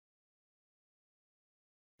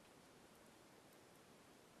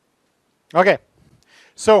Okay,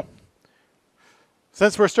 so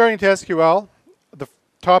since we're starting to SQL, the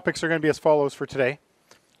topics are going to be as follows for today.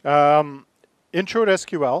 Intro to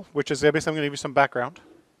SQL, which is basically I'm going to give you some background.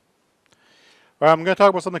 I'm going to talk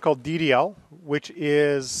about something called DDL, which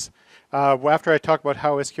is after I talk about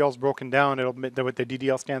how SQL is broken down, it'll what the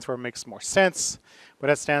DDL stands for makes more sense, but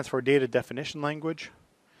that stands for Data Definition Language.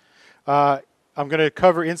 I'm going to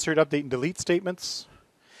cover insert, update, and delete statements,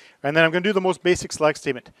 and then I'm going to do the most basic select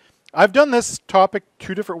statement. I've done this topic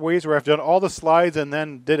two different ways where I've done all the slides and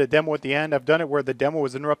then did a demo at the end. I've done it where the demo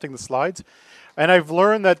was interrupting the slides. And I've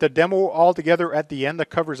learned that the demo altogether at the end that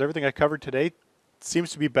covers everything I covered today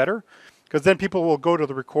seems to be better, because then people will go to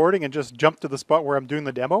the recording and just jump to the spot where I'm doing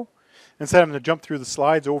the demo instead of having to jump through the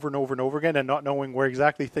slides over and over and over again and not knowing where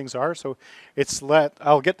exactly things are. So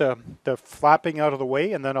I'll get the flapping out of the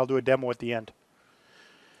way and then I'll do a demo at the end.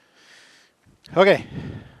 Okay,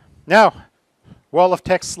 now wall of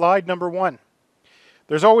text slide number 1.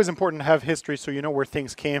 There's always important to have history so you know where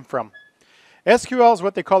things came from. SQL is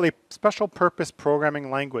what they call a special purpose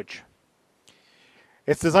programming language.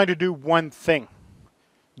 It's designed to do one thing.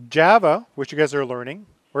 Java, which you guys are learning,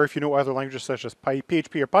 or if you know other languages such as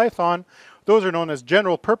PHP or Python, those are known as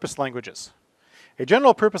general purpose languages. A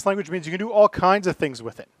general purpose language means you can do all kinds of things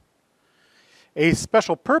with it. A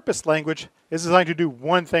special purpose language is designed to do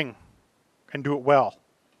one thing and do it well.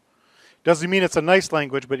 Doesn't mean it's a nice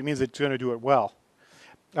language, but it means it's going to do it well.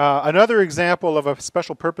 Another example of a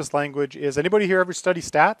special purpose language is, anybody here ever study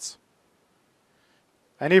stats?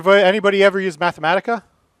 Anybody ever use Mathematica?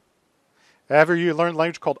 Ever you learned a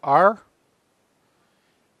language called R?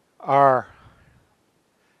 R.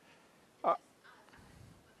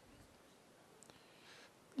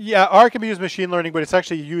 Yeah, R can be used in machine learning, but it's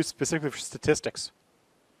actually used specifically for statistics.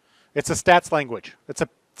 It's a stats language. It's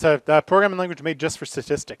a programming language made just for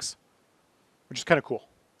statistics, which is kind of cool.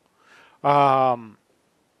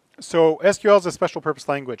 So SQL is a special purpose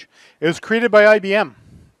language. It was created by IBM.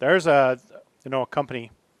 There's a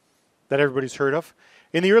company that everybody's heard of.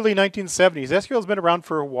 In the early 1970s, SQL has been around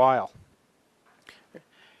for a while.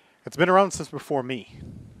 It's been around since before me.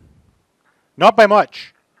 Not by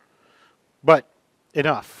much, but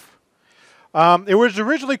enough. It was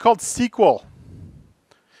originally called SQL,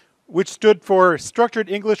 which stood for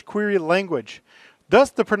Structured English Query Language.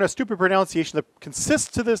 Thus, the stupid pronunciation that can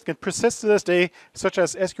persist to this day, such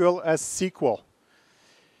as SQL as SQL.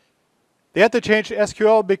 They had to change to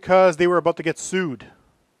SQL because they were about to get sued.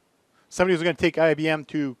 Somebody was going to take IBM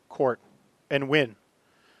to court and win.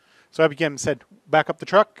 So IBM said, back up the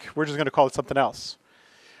truck, we're just going to call it something else.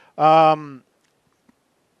 By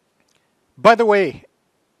the way,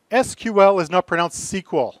 SQL is not pronounced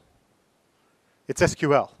sequel. It's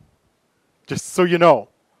SQL, just so you know.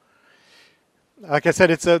 Like I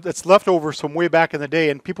said, it's leftovers from way back in the day,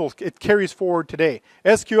 and it carries forward today.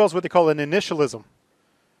 SQL is what they call an initialism,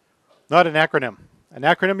 not an acronym. An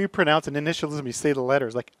acronym you pronounce, an initialism you say the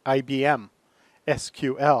letters, like IBM,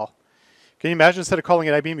 SQL. Can you imagine instead of calling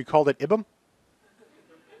it IBM, you called it IBM?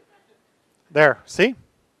 There, see?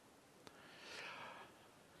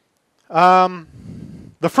 The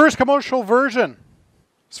first commercial version,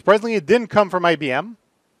 surprisingly, it didn't come from IBM.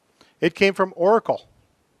 It came from Oracle.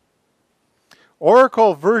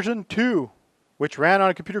 Oracle version 2, which ran on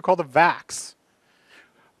a computer called the VAX.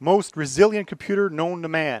 Most resilient computer known to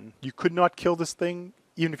man. You could not kill this thing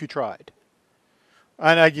even if you tried.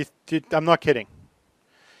 And I'm not kidding.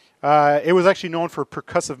 It was actually known for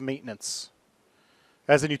percussive maintenance.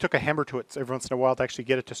 As in you took a hammer to it every once in a while to actually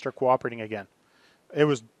get it to start cooperating again. It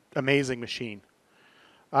was an amazing machine.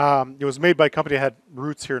 It was made by a company that had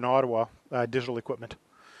roots here in Ottawa, Digital Equipment.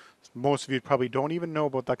 Most of you probably don't even know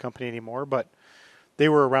about that company anymore, but they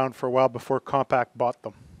were around for a while before Compaq bought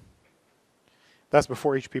them. That's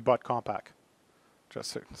before HP bought Compaq.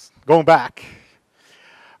 Just going back.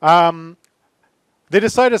 They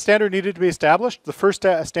decided a standard needed to be established. The first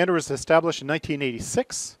standard was established in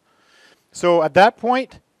 1986. So at that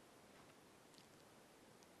point,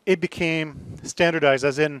 it became standardized,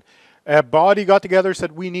 as in a body got together,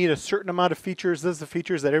 said we need a certain amount of features. This is the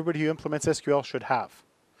features that everybody who implements SQL should have.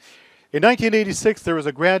 In 1986, there was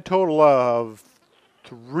a grand total of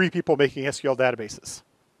 3 people making SQL databases.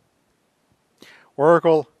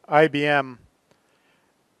 Oracle, IBM,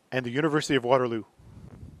 and the University of Waterloo.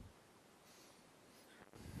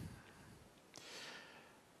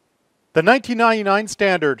 The 1999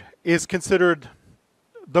 standard is considered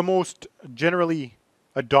the most generally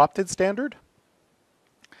adopted standard.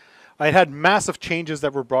 It had massive changes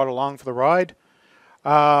that were brought along for the ride,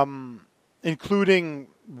 including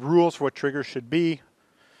rules for what triggers should be,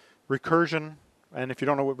 recursion, and if you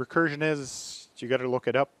don't know what recursion is, you got to look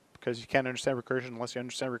it up because you can't understand recursion unless you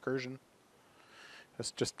understand recursion.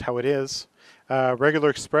 That's just how it is. Regular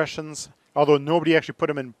expressions, although nobody actually put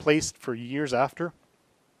them in place for years after.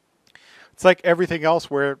 It's like everything else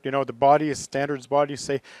where, you know, the body is standards bodies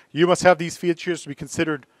say, you must have these features to be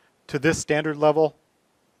considered to this standard level.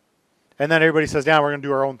 And then everybody says, yeah, we're going to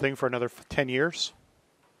do our own thing for another 10 years.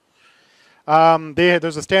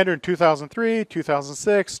 There's a standard in 2003,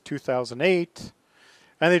 2006, 2008.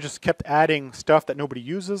 And they just kept adding stuff that nobody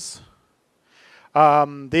uses.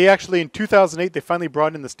 They actually, in 2008, they finally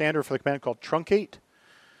brought in the standard for the command called truncate,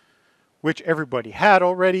 which everybody had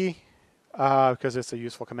already, because it's a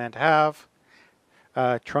useful command to have.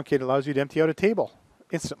 Truncate allows you to empty out a table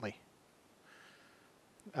instantly,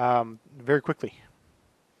 very quickly.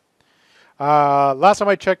 Last time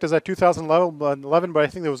I checked is at 2011, but I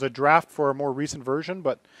think there was a draft for a more recent version,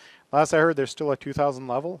 but last I heard there's still a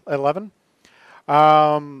 2011.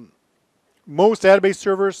 Most database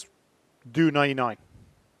servers do 99.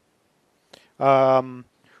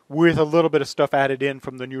 With a little bit of stuff added in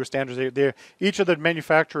from the newer standards. Each of the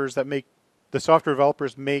manufacturers that make, the software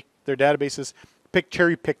developers make their databases,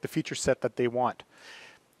 cherry pick the feature set that they want.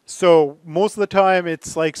 So most of the time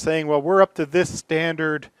it's like saying, well, we're up to this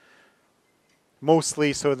standard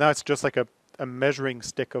mostly, so that's just like a measuring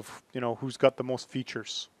stick of, you know, who's got the most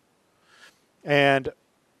features. And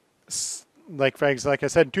like I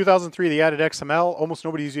said, in 2003 they added XML. Almost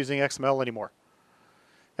nobody's using XML anymore.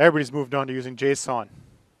 Everybody's moved on to using JSON.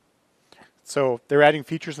 So they're adding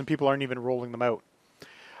features and people aren't even rolling them out.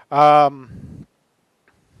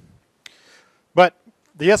 But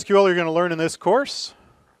the SQL you're going to learn in this course,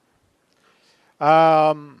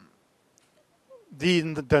 the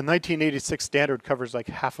 1986 standard covers like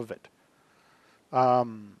half of it.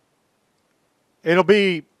 It'll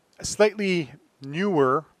be slightly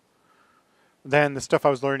newer than the stuff I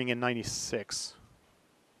was learning in 96.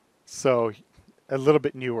 So a little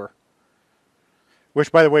bit newer.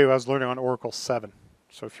 Which, by the way, I was learning on Oracle 7.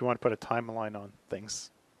 So if you want to put a timeline on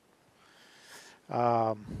things.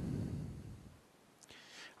 All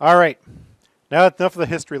right. Now enough of the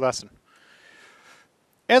history lesson.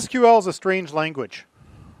 SQL is a strange language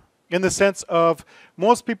in the sense of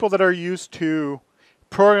most people that are used to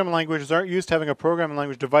programming languages aren't used to having a programming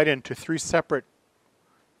language divided into 3 separate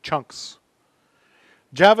chunks.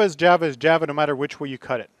 Java is Java no matter which way you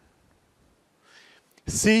cut it.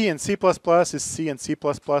 C and C++ is C and C++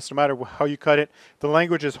 no matter how you cut it. The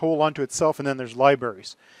languages hold on to itself, and then there's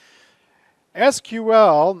libraries.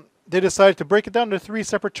 SQL, they decided to break it down into 3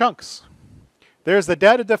 separate chunks. There's the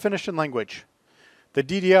data definition language. The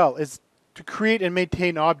DDL is to create and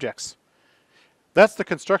maintain objects. That's the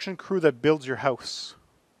construction crew that builds your house.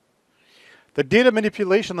 The data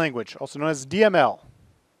manipulation language, also known as DML.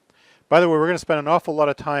 By the way, we're going to spend an awful lot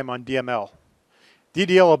of time on DML.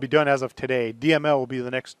 DDL will be done as of today. DML will be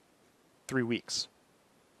the next 3 weeks,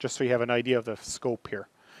 just so you have an idea of the scope here.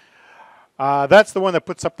 That's the one that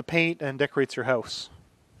puts up the paint and decorates your house.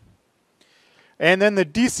 And then the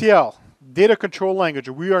DCL, data control language.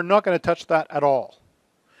 We are not going to touch that at all.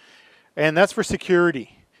 And that's for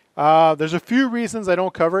security. There's a few reasons I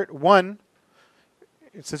don't cover it. One,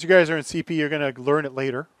 since you guys are in CP, you're going to learn it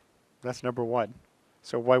later. That's number 1.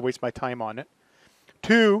 So why waste my time on it?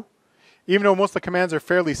 2, even though most of the commands are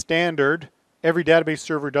fairly standard, every database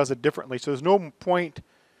server does it differently. So there's no point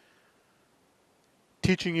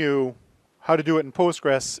teaching you how to do it in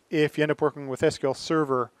Postgres if you end up working with SQL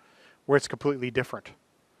Server where it's completely different.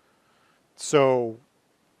 So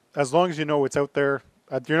as long as you know it's out there,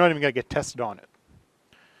 you're not even going to get tested on it.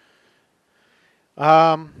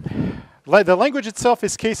 The language itself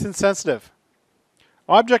is case insensitive.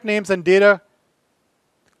 Object names and data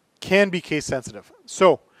can be case sensitive.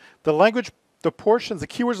 So the language, the portions, the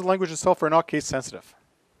keywords of the language itself are not case sensitive.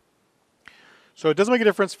 So it doesn't make a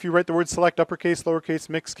difference if you write the word select uppercase, lowercase,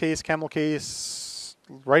 mixed case, camel case,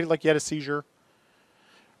 write it like you had a seizure.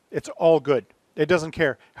 It's all good. It doesn't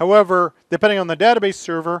care. However, depending on the database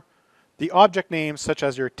server, the object names such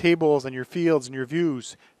as your tables and your fields and your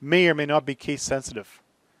views may or may not be case sensitive.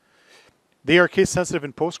 They are case sensitive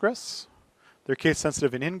in Postgres. They're case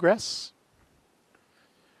sensitive in Ingress.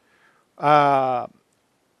 They are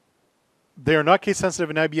not case sensitive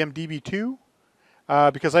in IBM DB2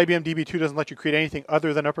 because IBM DB2 doesn't let you create anything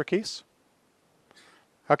other than uppercase.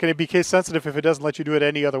 How can it be case sensitive if it doesn't let you do it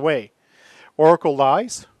any other way? Oracle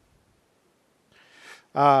lies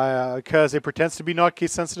because it pretends to be not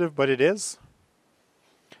case sensitive, but it is.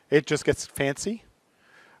 It just gets fancy.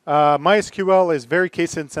 MySQL is very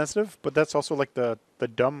case insensitive, but that's also like the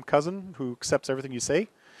dumb cousin who accepts everything you say.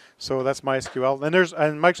 So that's MySQL.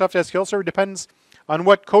 And Microsoft SQL Server depends on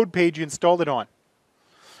what code page you installed it on.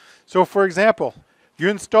 So for example, you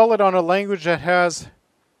install it on a language that has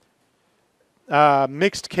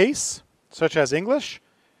mixed case, such as English,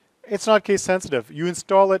 it's not case sensitive. You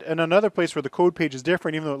install it in another place where the code page is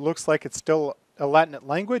different, even though it looks like it's still a Latin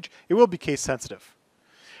language, it will be case sensitive.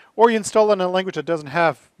 Or you install it in a language that doesn't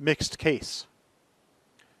have mixed case,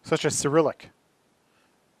 such as Cyrillic.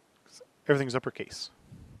 Everything's uppercase.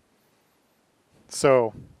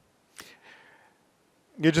 So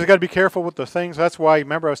you just got to be careful with the things. That's why,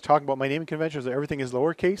 remember, I was talking about my naming conventions that everything is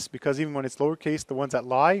lowercase, because even when it's lowercase, the ones that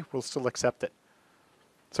lie will still accept it.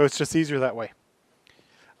 So it's just easier that way.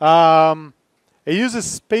 It uses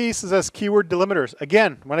spaces as keyword delimiters.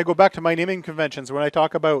 Again, when I go back to my naming conventions, when I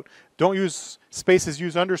talk about don't use spaces,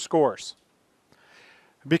 use underscores.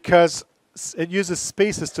 Because it uses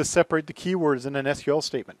spaces to separate the keywords in an SQL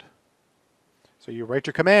statement. So you write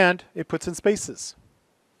your command, it puts in spaces.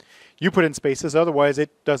 You put in spaces, otherwise it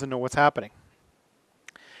doesn't know what's happening.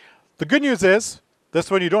 The good news is, this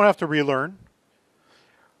one you don't have to relearn.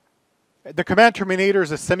 The command terminator is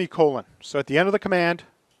a semicolon. So at the end of the command,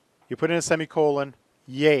 you put in a semicolon,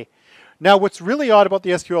 yay. Now what's really odd about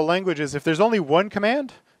the SQL language is if there's only one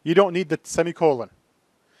command, you don't need the semicolon.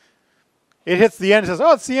 It hits the end and says,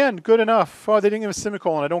 oh, it's the end, good enough. Oh, they didn't give a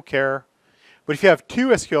semicolon, I don't care. But if you have two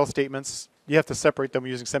SQL statements, you have to separate them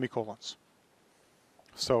using semicolons.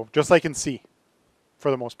 So just like in C,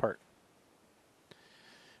 for the most part.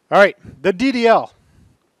 All right, the DDL,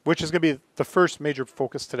 which is going to be the first major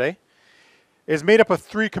focus today, is made up of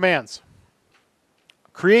 3 commands.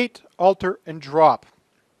 Create, alter, and drop.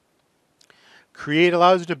 Create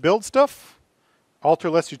allows you to build stuff. Alter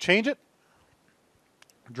lets you change it.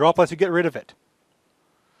 Drop lets you get rid of it.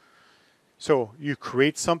 So you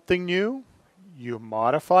create something new, you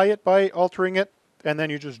modify it by altering it, and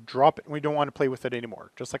then you just drop it and we don't want to play with it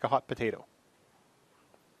anymore, just like a hot potato.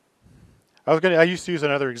 I used to use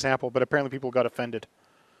another example, but apparently people got offended.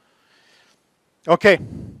 Okay,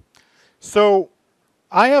 so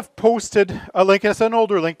I have posted a link, and it's an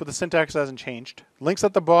older link, but the syntax hasn't changed. Link's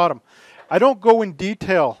at the bottom. I don't go in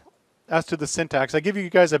detail as to the syntax. I give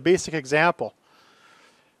you guys a basic example.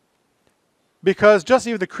 Because just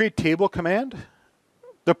even the create table command,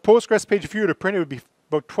 the Postgres page, if you were to print it, would be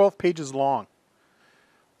about 12 pages long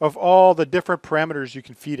of all the different parameters you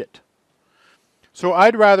can feed it. So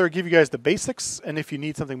I'd rather give you guys the basics, and if you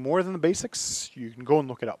need something more than the basics, you can go and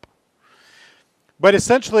look it up. But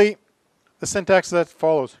essentially, the syntax that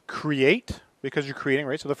follows: create, because you're creating,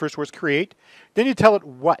 right? So the first word's create. Then you tell it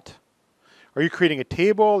what. Are you creating a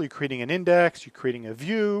table? Are you creating an index? Are you creating a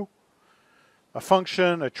view, a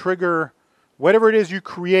function, a trigger? Whatever it is you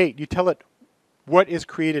create, you tell it what is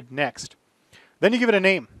created next. Then you give it a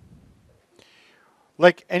name.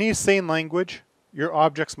 Like any sane language, your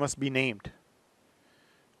objects must be named.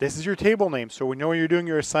 This is your table name. So when you're doing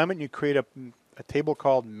your assignment, you create a table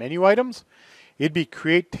called menu items. It'd be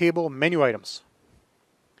create table menu items.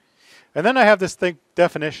 And then I have this thing,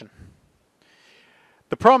 definition.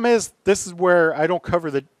 The problem is, this is where I don't cover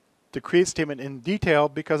the create statement in detail,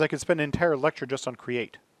 because I could spend an entire lecture just on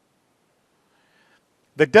create.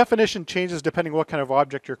 The definition changes depending what kind of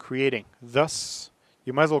object you're creating. Thus,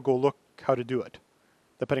 you might as well go look how to do it,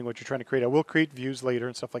 depending on what you're trying to create. I will create views later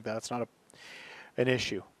and stuff like that. It's not an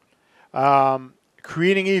issue.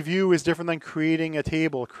 Creating a view is different than creating a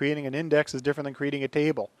table. Creating an index is different than creating a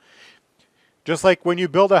table. Just like when you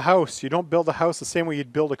build a house, you don't build a house the same way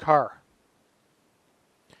you'd build a car.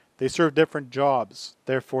 They serve different jobs.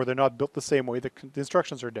 Therefore, they're not built the same way. The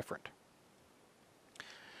instructions are different.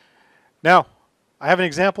 Now, I have an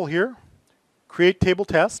example here. Create table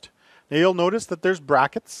test. Now you'll notice that there's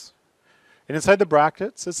brackets. And inside the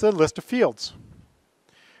brackets, it's a list of fields.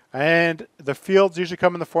 And the fields usually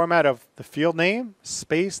come in the format of the field name,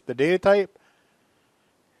 space, the data type,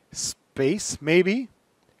 space, maybe.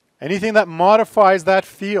 Anything that modifies that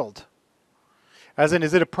field. As in,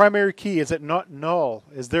 is it a primary key? Is it not null?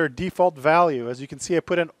 Is there a default value? As you can see, I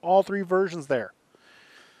put in all 3 versions there.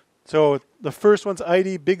 So the first one's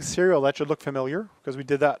ID big serial. That should look familiar because we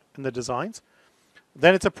did that in the designs.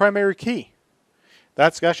 Then it's a primary key.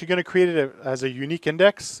 That's actually going to create it as a unique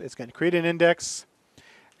index. It's going to create an index,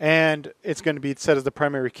 and it's going to be set as the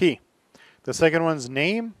primary key. The second one's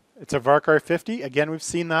name. It's a varchar 50. Again, we've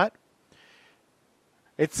seen that.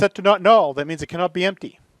 It's set to not null. That means it cannot be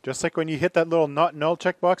empty. Just like when you hit that little not null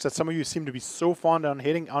checkbox that some of you seem to be so fond on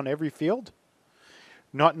hitting on every field.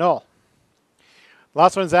 Not null.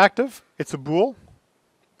 Last one is active. It's a bool.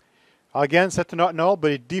 Again, set to not null,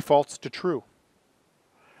 but it defaults to true.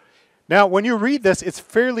 Now, when you read this, it's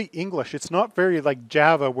fairly English. It's not very like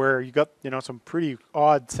Java where you got, some pretty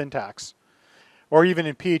odd syntax. or even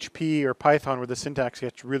in PHP or Python where the syntax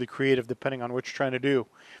gets really creative depending on what you're trying to do.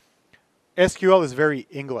 SQL is very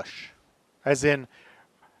English, as in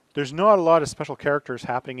there's not a lot of special characters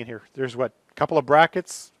happening in here. There's what, a couple of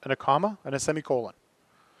brackets and a comma and a semicolon.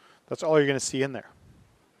 That's all you're going to see in there.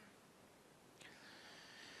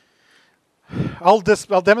 I'll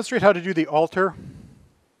demonstrate how to do the alter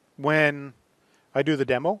when I do the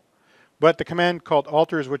demo, but the command called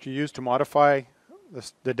alter is what you use to modify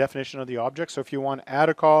the definition of the object. So if you want to add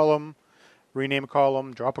a column, rename a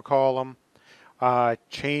column, drop a column,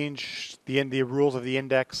 change the rules of the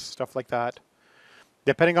index, stuff like that.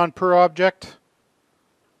 Depending on per object,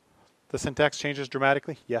 the syntax changes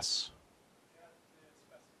dramatically. Yes.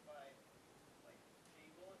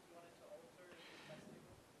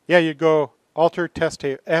 Yeah, you go alter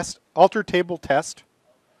table test.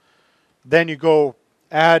 Then you go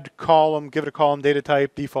add column, give it a column data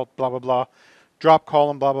type, default, blah, blah, blah. Drop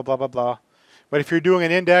column, blah, blah, blah, blah, blah. But if you're doing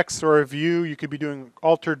an index or a view, you could be doing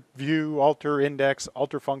alter view, alter index,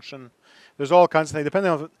 alter function. There's all kinds of things.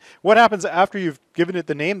 Depending on what happens after you've given it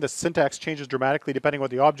the name, the syntax changes dramatically depending on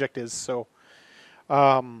what the object is. So,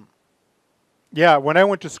 yeah, when I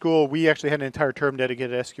went to school, we actually had an entire term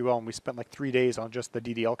dedicated to SQL, and we spent like 3 days on just the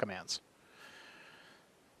DDL commands.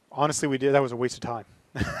 Honestly, we did. That was a waste of time.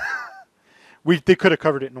 They could have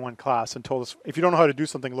covered it in one class and told us, if you don't know how to do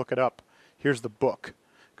something, look it up. Here's the book.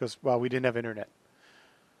 Because, well, we didn't have internet.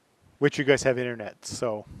 Which you guys have internet,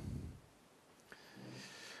 so.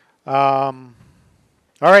 All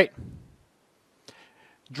right.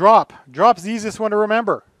 Drop. Drop's the easiest one to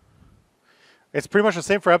remember. It's pretty much the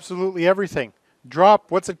same for absolutely everything. Drop,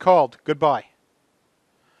 what's it called? Goodbye.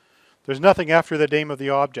 There's nothing after the name of the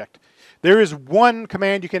object. There is one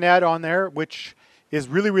command you can add on there, which is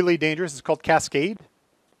really, really dangerous. It's called cascade.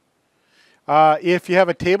 If you have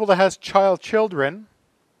a table that has children,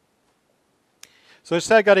 so let's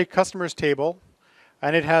say I got a customers table,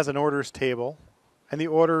 and it has an orders table, and the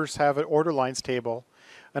orders have an order lines table,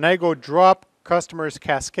 and I go drop customers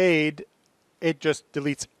cascade, it just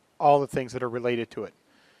deletes all the things that are related to it.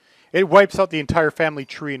 It wipes out the entire family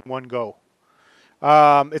tree in one go.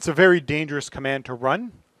 It's a very dangerous command to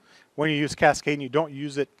run when you use cascade, and you don't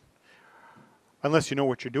use it unless you know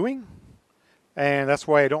what you're doing. And that's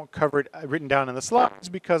why I don't cover it written down in the slides,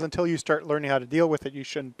 because until you start learning how to deal with it, you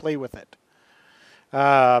shouldn't play with it.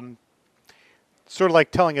 Sort of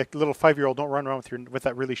like telling a little 5-year-old, don't run around with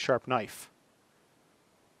that really sharp knife,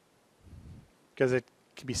 because it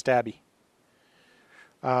can be stabby.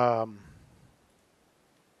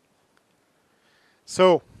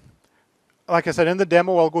 So, like I said, in the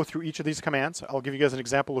demo, I'll go through each of these commands. I'll give you guys an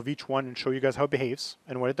example of each one and show you guys how it behaves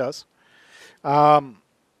and what it does.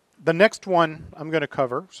 The next one I'm going to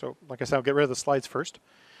cover, so like I said, I'll get rid of the slides first,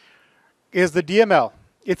 is the DML.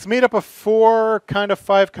 It's made up of 4, kind of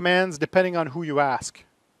 5 commands, depending on who you ask.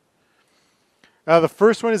 The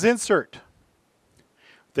first one is insert.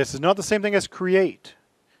 This is not the same thing as create.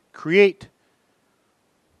 Create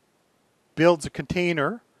builds a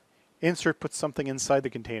container. Insert puts something inside the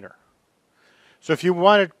container. So if you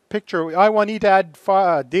want a picture, I need to add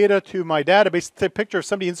data to my database, it's a picture of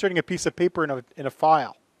somebody inserting a piece of paper in a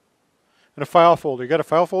file. In a file folder. You got a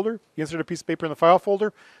file folder? You insert a piece of paper in the file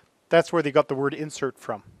folder. That's where they got the word insert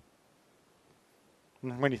from.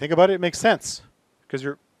 And when you think about it, it makes sense, because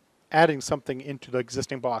you're adding something into the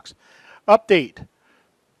existing box. Update.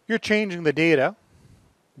 You're changing the data.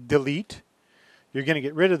 Delete. You're going to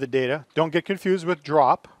get rid of the data. Don't get confused with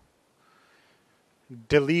drop.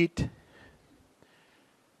 Delete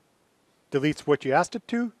deletes what you asked it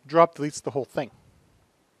to. Drop deletes the whole thing.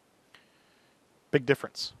 Big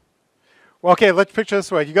difference. Well, okay, let's picture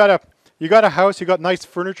this way. You got a house, you got nice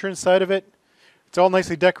furniture inside of it. It's all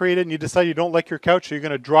nicely decorated, and you decide you don't like your couch, so you're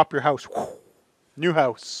going to drop your house. New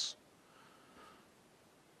house.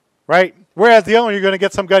 Right? Whereas the other one, you're going to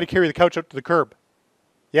get some guy to carry the couch up to the curb.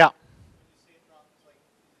 Yeah.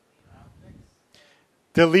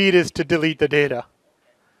 Delete is to delete the data.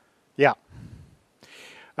 Yeah.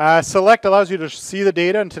 Select allows you to see the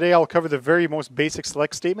data, and today I'll cover the very most basic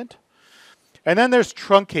select statement. And then there's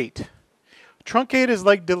truncate. Truncate is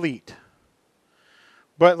like delete.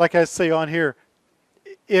 But like I say on here,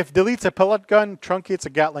 if delete's a pellet gun, truncate's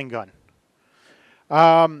a Gatling gun.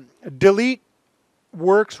 Delete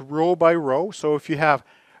works row by row. So if you have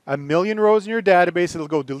 1,000,000 rows in your database, it'll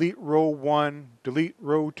go delete row 1, delete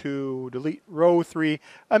row 2, delete row 3,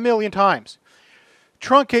 1,000,000 times.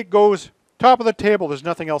 Truncate goes top of the table, there's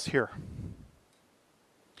nothing else here.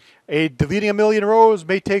 Deleting 1,000,000 rows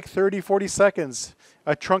may take 30, 40 seconds.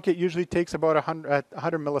 A truncate usually takes about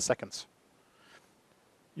 100 milliseconds.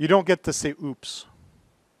 You don't get to say oops.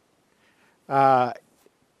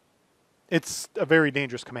 it's a very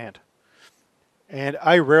dangerous command, and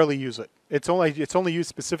I rarely use it. It's only used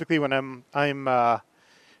specifically when I'm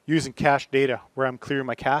using cache data, where I'm clearing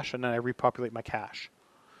my cache and then I repopulate my cache.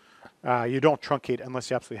 You don't truncate unless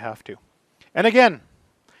you absolutely have to. And again,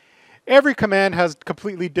 every command has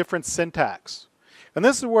completely different syntax. And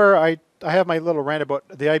this is where I have my little rant about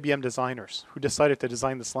the IBM designers who decided to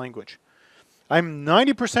design this language. I'm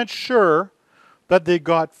 90% sure that they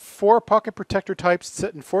got 4 pocket protector types,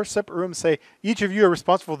 sit in 4 separate rooms, say, each of you are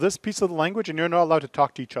responsible for this piece of the language and you're not allowed to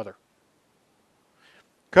talk to each other.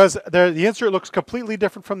 Because the insert looks completely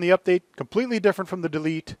different from the update, completely different from the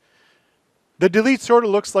delete. The delete sort of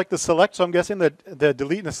looks like the select, so I'm guessing that the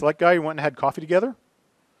delete and the select guy went and had coffee together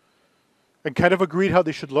and kind of agreed how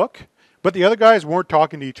they should look. But the other guys weren't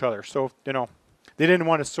talking to each other, so, you know, they didn't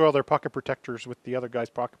want to soil their pocket protectors with the other guy's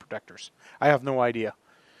pocket protectors. I have no idea.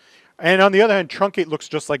 And on the other hand, truncate looks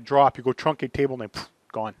just like drop. You go truncate table name,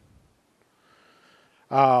 gone.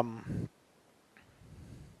 All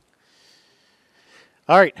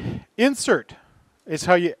right, insert is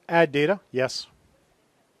how you add data. Yes.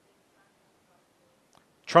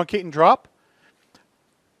 Truncate and drop.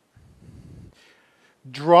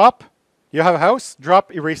 Drop, you have a house.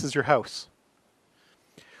 Drop erases your house.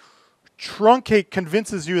 Truncate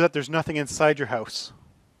convinces you that there's nothing inside your house.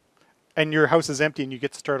 And your house is empty and you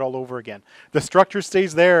get to start all over again. The structure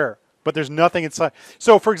stays there, but there's nothing inside.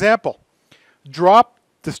 So, for example, drop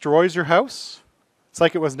destroys your house. It's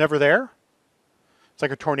like it was never there. It's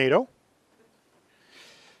like a tornado.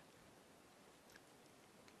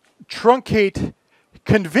 Truncate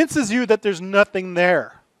convinces you that there's nothing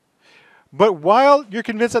there. But while you're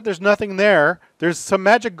convinced that there's nothing there, there's some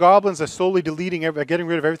magic goblins that are slowly deleting, getting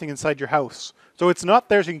rid of everything inside your house. So it's not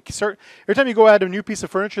there. So you can start, every time you go add a new piece of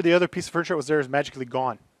furniture, the other piece of furniture that was there is magically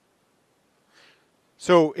gone.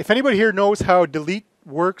 So if anybody here knows how delete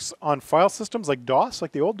works on file systems like DOS,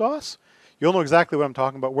 like the old DOS, you'll know exactly what I'm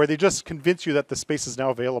talking about, where they just convince you that the space is now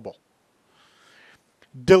available.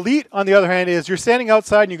 Delete, on the other hand, is you're standing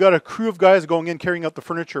outside and you got a crew of guys going in carrying out the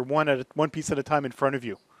furniture one piece at a time in front of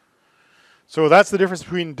you. So that's the difference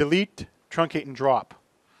between delete, truncate, and drop.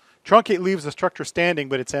 Truncate leaves the structure standing,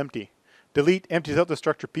 but it's empty. Delete empties out the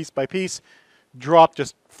structure piece by piece. Drop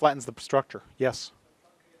just flattens the structure. Yes?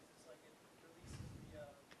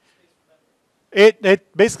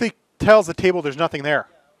 It basically tells the table there's nothing there.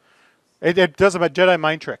 It does a Jedi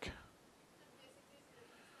mind trick.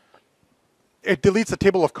 It deletes a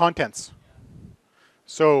table of contents.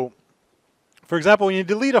 So, for example, when you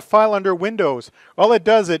delete a file under Windows, all it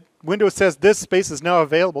does, Windows says this space is now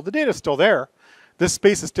available. The data is still there. This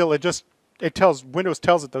space is still, Windows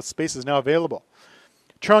tells it the space is now available.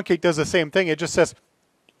 Truncate does the same thing. It just says,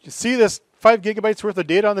 you see this 5 gigabytes worth of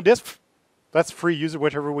data on the disk? That's free. Use it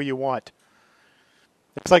whichever way you want.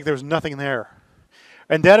 It's like there's nothing there.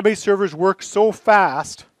 And database servers work so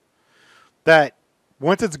fast that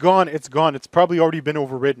once it's gone, it's gone. It's probably already been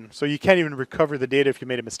overridden. So you can't even recover the data if you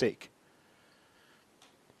made a mistake.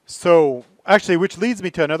 So, actually, which leads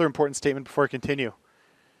me to another important statement before I continue.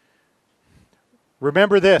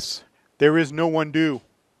 Remember this. There is no undo.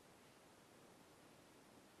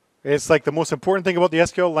 It's like the most important thing about the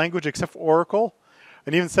SQL language except for Oracle.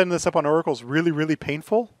 And even setting this up on Oracle is really, really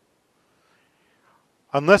painful.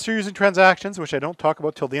 Unless you're using transactions, which I don't talk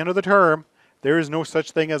about till the end of the term, there is no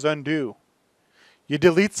such thing as undo. You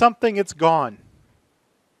delete something, it's gone.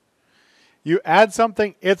 You add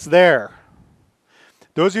something, it's there.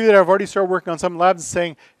 Those of you that have already started working on some labs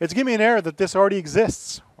saying, it's giving me an error that this already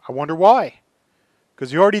exists. I wonder why.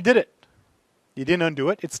 Because you already did it. You didn't undo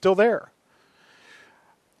it, it's still there.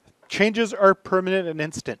 Changes are permanent and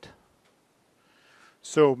instant.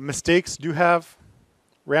 So mistakes do have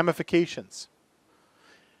ramifications.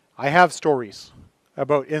 I have stories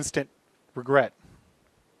about instant regret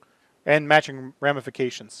and matching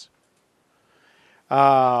ramifications.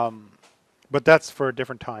 But that's for a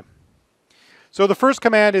different time. So the first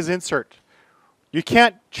command is insert. You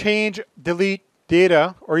can't change, delete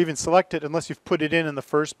data, or even select it unless you've put it in the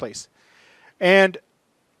first place. And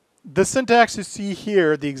the syntax you see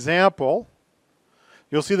here, the example,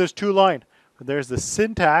 you'll see there's 2 lines. There's the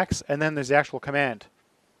syntax, and then there's the actual command.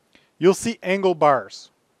 You'll see angle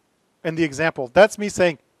bars in the example. That's me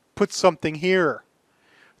saying, put something here.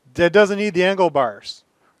 That doesn't need the angle bars.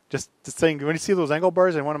 Just saying, when you see those angle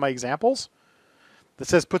bars in one of my examples, that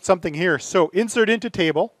says put something here. So insert into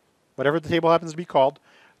table, whatever the table happens to be called.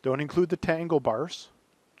 Don't include the angle bars.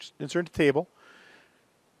 Just insert into table.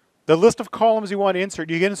 The list of columns you want to insert.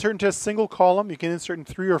 You can insert into a single column. You can insert in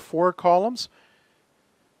 3 or 4 columns.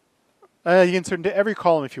 You can insert into every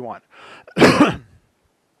column if you want.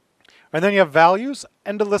 And then you have values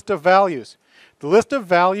and a list of values. The list of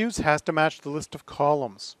values has to match the list of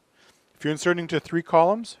columns. If you're inserting to 3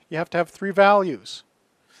 columns, you have to have 3 values.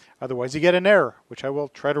 Otherwise you get an error, which I will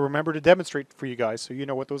try to remember to demonstrate for you guys so you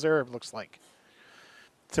know what those errors looks like.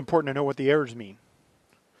 It's important to know what the errors mean.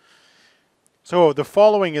 So the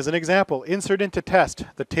following is an example. Insert into test,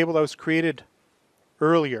 the table that was created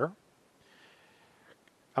earlier.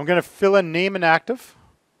 I'm going to fill in name and active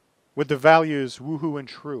with the values woohoo and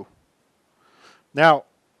true. Now,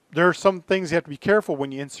 there are some things you have to be careful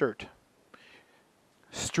when you insert.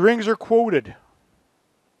 Strings are quoted.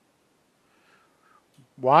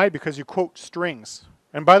 Why? Because you quote strings.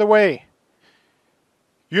 And by the way,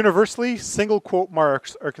 universally, single quote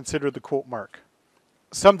marks are considered the quote mark.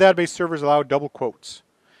 Some database servers allow double quotes.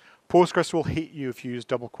 Postgres will hate you if you use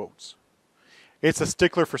double quotes. It's a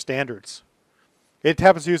stickler for standards. It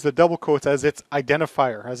happens to use the double quotes as its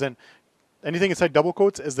identifier, as in anything inside double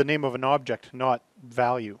quotes is the name of an object, not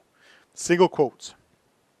value. Single quotes.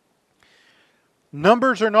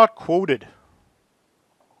 Numbers are not quoted.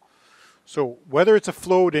 So whether it's a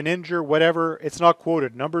float, an integer, whatever, it's not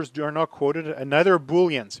quoted. Numbers are not quoted, and neither are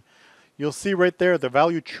booleans. You'll see right there the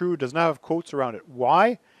value true does not have quotes around it.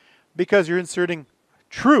 Why? Because you're inserting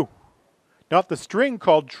true, not the string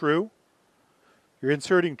called true. You're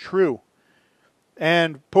inserting true.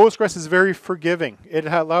 And Postgres is very forgiving. It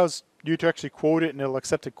allows you to actually quote it, and it'll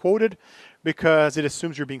accept it quoted because it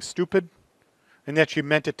assumes you're being stupid and that you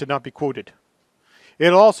meant it to not be quoted.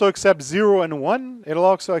 It'll also accept 0 and 1. It'll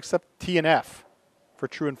also accept T and F for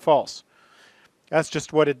true and false. That's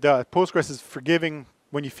just what it does. Postgres is forgiving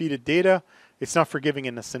when you feed it data. It's not forgiving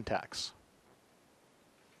in the syntax.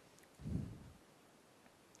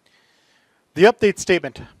 The update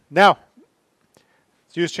statement. Now,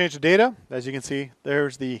 let's use change the data. As you can see,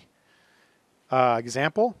 there's the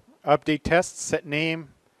example. Update test, set name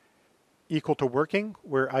equal to working,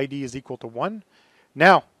 where ID is equal to 1.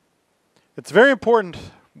 Now, it's very important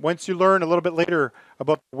once you learn a little bit later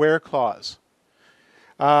about the where clause.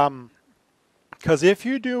 Because if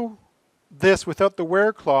you do this without the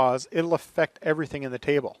where clause, it'll affect everything in the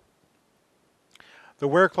table. The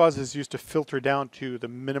where clause is used to filter down to the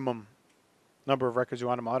minimum number of records you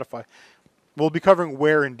want to modify. We'll be covering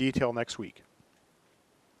where in detail next week.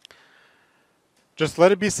 Just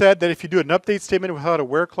let it be said that if you do an update statement without a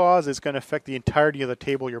where clause, it's going to affect the entirety of the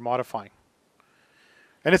table you're modifying.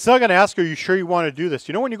 And it's not going to ask you, are you sure you want to do this?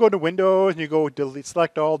 You know when you go to Windows and you go delete,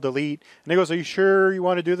 select all, delete, and it goes, are you sure you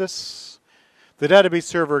want to do this? The database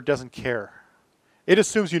server doesn't care. It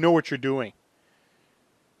assumes you know what you're doing.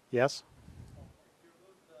 Yes?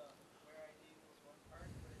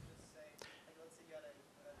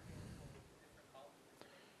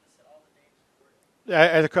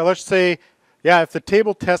 Let's say, yeah, if the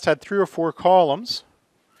table test had 3 or 4 columns,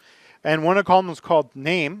 and one of the columns was called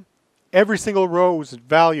name, every single row's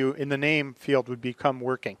value in the name field would become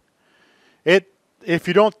working. If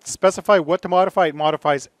you don't specify what to modify, it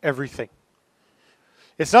modifies everything.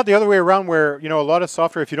 It's not the other way around where, you know, a lot of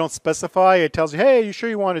software, if you don't specify, it tells you, hey, you sure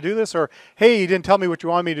you want to do this? Or, hey, you didn't tell me what you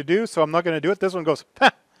wanted me to do, so I'm not going to do it. This one goes,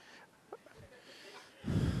 ha!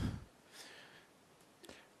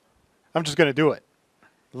 I'm just going to do it.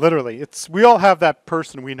 Literally. We all have that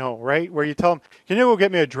person we know, right? Where you tell them, can you go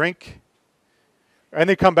get me a drink? And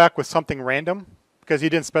they come back with something random because you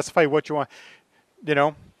didn't specify what you want. You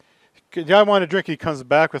know, I want a drink. He comes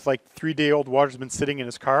back with like 3-day-old water's been sitting in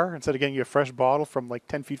his car instead of getting you a fresh bottle from like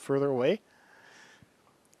 10 feet further away.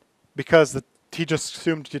 Because he just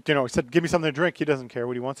assumed, you know, he said, give me something to drink. He doesn't care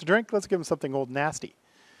what he wants to drink. Let's give him something old nasty.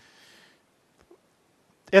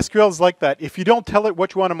 SQL is like that. If you don't tell it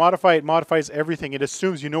what you want to modify, it modifies everything. It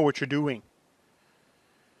assumes you know what you're doing.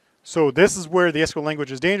 So this is where the SQL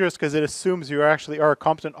language is dangerous because it assumes you actually are a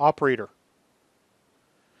competent operator.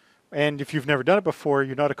 And if you've never done it before,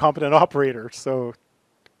 you're not a competent operator. So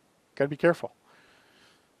got to be careful.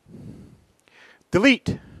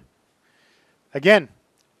 Delete. Again,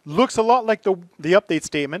 looks a lot like the update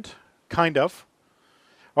statement, kind of.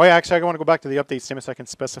 Oh yeah, actually I want to go back to the update statement so I can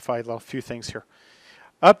specify a few things here.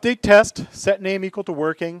 Update test, set name equal to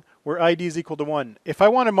working, where ID is equal to 1. If I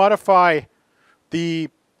want to modify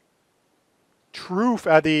the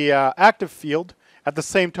active field at the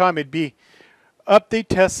same time, it'd be update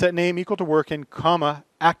test, set name equal to working, comma,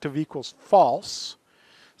 active equals false.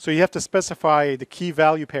 So you have to specify the key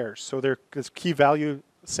value pairs. So there's key value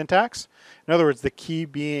syntax. In other words, the key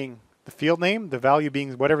being the field name, the value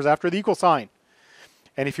being whatever's after the equal sign.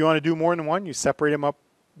 And if you want to do more than one, you separate them up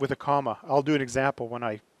with a comma. I'll do an example when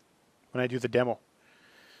I do the demo.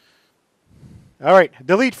 All right,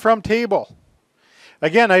 delete from table.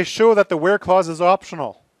 Again, I show that the where clause is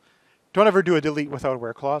optional. don't ever do a delete without a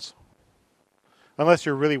where clause. Unless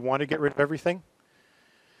you really want to get rid of everything.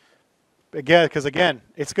 Again, because again,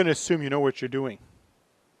 it's going to assume you know what you're doing.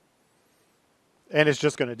 And it's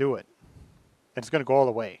just going to do it. And it's going to go all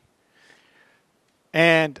the way.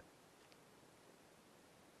 And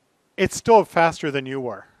it's still faster than you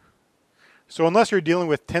are. So unless you're dealing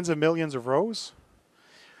with tens of millions of rows,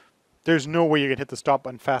 there's no way you can hit the stop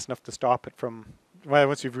button fast enough to stop it from, well,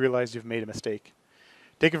 once you've realized you've made a mistake.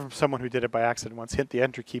 Take it from someone who did it by accident once, hit the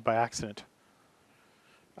enter key by accident.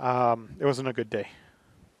 It wasn't a good day.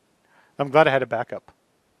 I'm glad I had a backup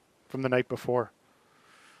from the night before.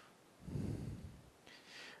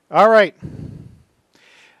 All right.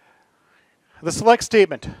 The select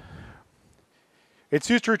statement. It's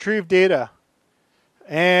used to retrieve data.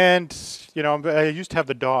 And, you know, I used to have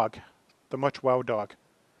the dog, the much wow dog,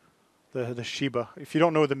 the Shiba. If you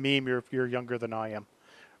don't know the meme, you're younger than I am.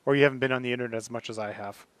 Or you haven't been on the internet as much as I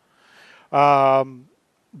have.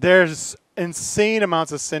 There's insane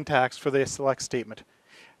amounts of syntax for the select statement.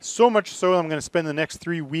 So much so I'm going to spend the next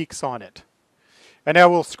 3 weeks on it. And I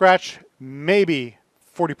will scratch maybe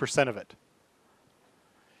 40% of it.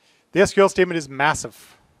 The SQL statement is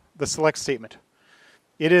massive, the select statement.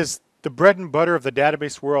 It is the bread and butter of the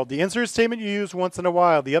database world. The insert statement you use once in a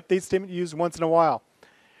while. The update statement you use once in a while.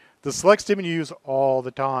 The select statement you use all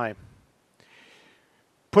the time.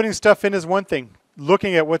 Putting stuff in is one thing.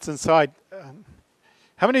 Looking at what's inside.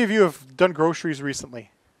 How many of you have done groceries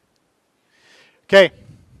recently? Okay.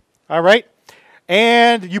 All right.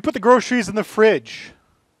 And you put the groceries in the fridge.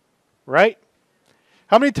 Right?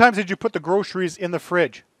 How many times did you put the groceries in the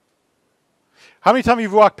fridge? How many times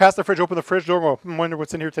have you walked past the fridge, opened the fridge door, and wonder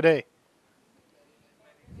what's in here today?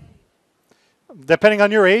 Depending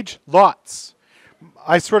on your age, lots.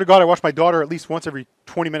 I swear to God, I watch my daughter at least once every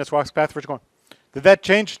 20 minutes walks past the fridge going, did that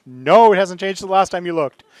change? No, it hasn't changed the last time you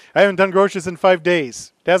looked. I haven't done groceries in 5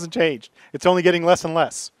 days. It hasn't changed. It's only getting less and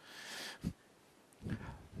less.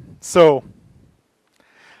 So,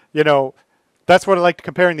 you know, that's what I like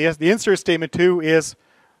comparing the insert statement to is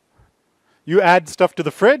you add stuff to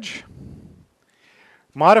the fridge.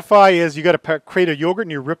 Modify is you got to create a yogurt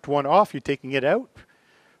and you ripped one off, you're taking it out.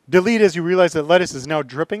 Delete is you realize that lettuce is now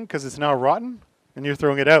dripping because it's now rotten and you're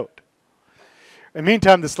throwing it out. In the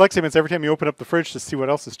meantime, the select statement is every time you open up the fridge to see what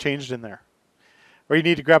else has changed in there. Or you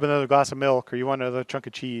need to grab another glass of milk or you want another chunk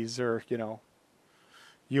of cheese or, you know,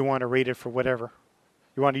 you want to rate it for whatever.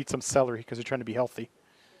 You want to eat some celery because you're trying to be healthy.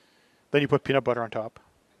 Then you put peanut butter on top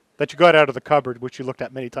that you got out of the cupboard, which you looked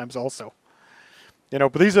at many times also. You know,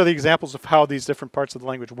 but these are the examples of how these different parts of the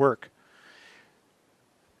language work.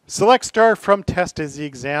 Select star from test is the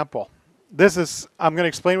example. This is, I'm going to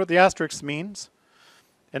explain what the asterisk means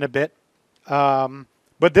in a bit.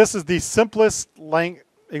 But this is the simplest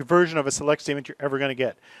version of a select statement you're ever going to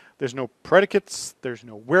get. There's no predicates, there's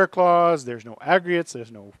no where clause, there's no aggregates,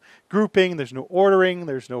 there's no grouping, there's no ordering,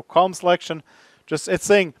 there's no column selection. Just, it's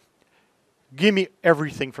saying, give me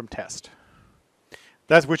everything from test.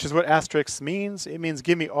 That's which is what asterisk means. It means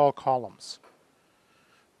give me all columns.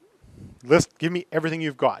 List, give me everything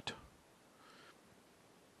you've got.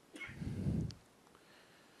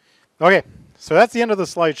 Okay, so that's the end of the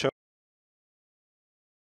slideshow.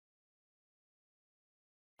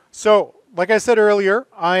 So, like I said earlier,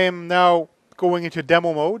 I am now going into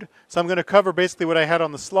demo mode. So I'm going to cover basically what I had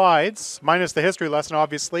on the slides, minus the history lesson,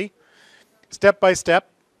 obviously. Step by step.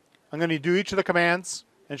 I'm going to do each of the commands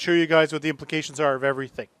and show you guys what the implications are of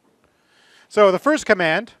everything. So the first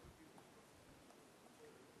command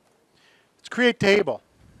is create table.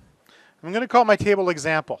 I'm going to call my table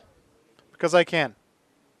example because I can.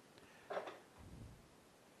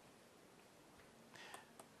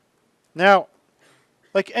 Now,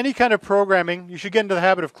 like any kind of programming, you should get into the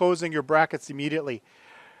habit of closing your brackets immediately.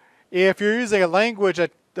 If you're using a language,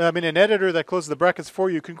 an editor that closes the brackets for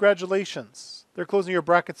you, congratulations. They're closing your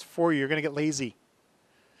brackets for you. You're going to get lazy.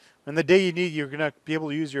 And the day you're going to be able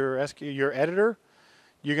to use your editor,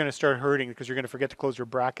 you're going to start hurting because you're going to forget to close your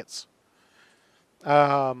brackets.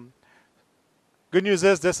 Good news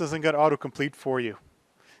is this isn't going to autocomplete for you.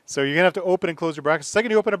 So you're going to have to open and close your brackets. The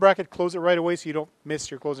second you open a bracket, close it right away so you don't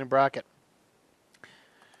miss your closing bracket.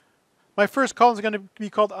 My first column is going to be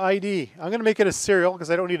called ID. I'm going to make it a serial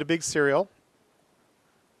because I don't need a big serial.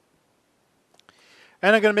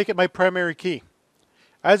 And I'm going to make it my primary key.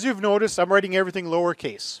 As you've noticed, I'm writing everything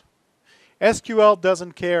lowercase. SQL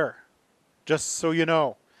doesn't care, just so you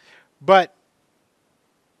know. But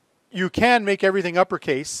you can make everything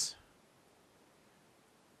uppercase.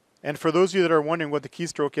 And for those of you that are wondering what the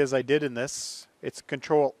keystroke is I did in this, it's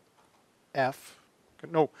Control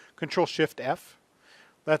Shift F.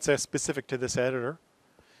 That's specific to this editor.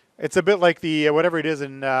 It's a bit like the whatever it is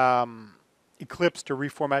in Eclipse to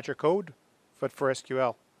reformat your code, but for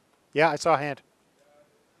SQL. Yeah, I saw a hand.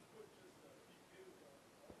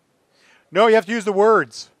 No, you have to use the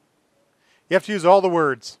words. You have to use all the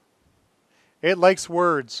words. It likes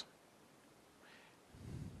words.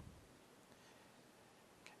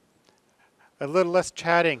 A little less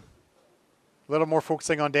chatting. A little more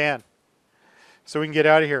focusing on Dan. So we can get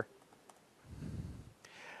out of here.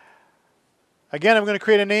 Again, I'm going to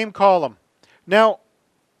create a name column. Now,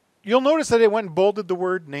 you'll notice that it went and bolded the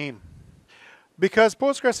word name. Because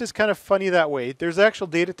Postgres is kind of funny that way. There's an actual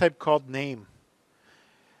data type called name.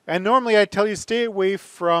 And normally I tell you stay away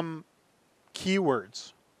from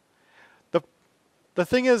keywords. The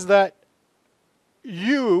thing is that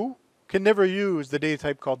you can never use the data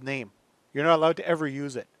type called name. You're not allowed to ever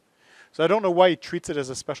use it. So I don't know why he treats it as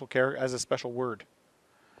a special character, as a special word.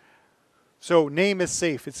 So name is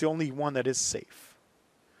safe. It's the only one that is safe.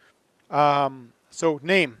 So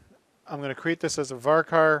name. I'm going to create this as a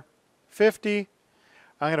varchar 50.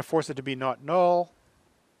 I'm going to force it to be not null.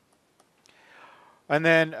 And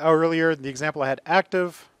then earlier in the example I had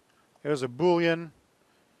active. It was a Boolean.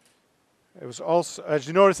 It was also, as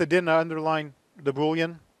you notice, it didn't underline the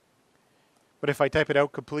Boolean. But if I type it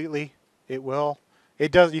out completely, it will.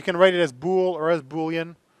 It does. You can write it as bool or as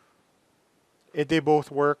Boolean. They both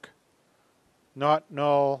work. Not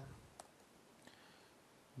null.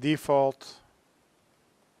 Default.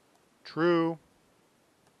 True.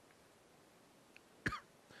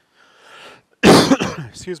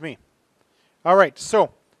 Excuse me. All right,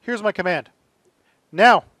 so here's my command.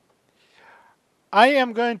 Now, I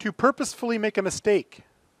am going to purposefully make a mistake.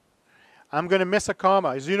 I'm going to miss a comma.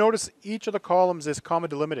 As you notice, each of the columns is comma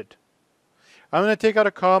delimited. I'm going to take out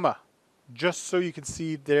a comma just so you can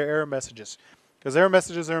see their error messages, because error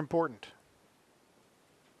messages are important.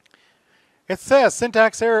 It says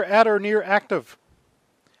syntax error at or near active.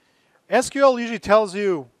 SQL usually tells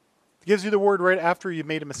you, gives you the word right after you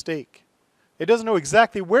made a mistake. It doesn't know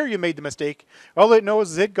exactly where you made the mistake. All it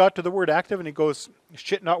knows is it got to the word active and it goes,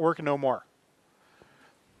 shit, not working no more.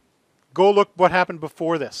 Go look what happened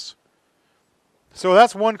before this. So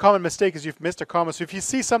that's one common mistake, is you've missed a comma. So if you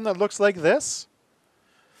see something that looks like this,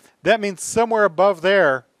 that means somewhere above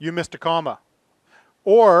there you missed a comma.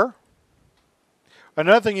 Or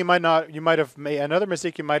another thing another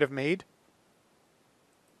mistake you might have made,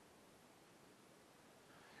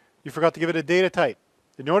 you forgot to give it a data type.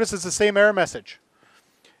 You notice it's the same error message.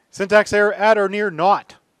 Syntax error at or near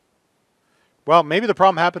not. Well, maybe the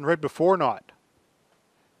problem happened right before not.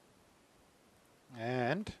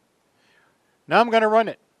 And now I'm going to run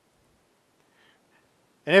it.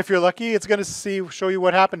 And if you're lucky, it's going to show you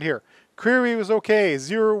what happened here. Query was okay.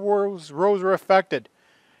 0 rows were affected.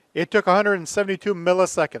 It took 172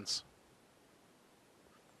 milliseconds.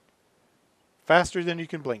 Faster than you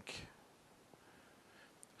can blink.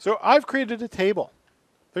 So I've created a table.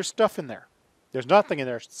 There's stuff in there. There's nothing in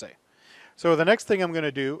there, I should say. So the next thing I'm going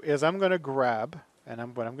to do is I'm going to grab,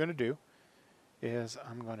 and what I'm going to do is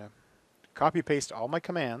I'm going to copy paste all my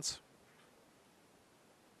commands.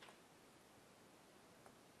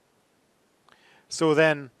 So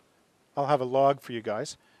then I'll have a log for you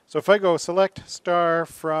guys. So if I go select star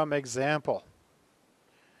from example.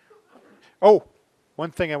 Oh,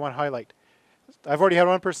 one thing I want to highlight. I've already had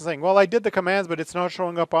one person saying, well, I did the commands, but it's not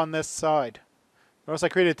showing up on this side. Notice I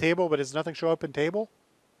created a table, but does nothing show up in table?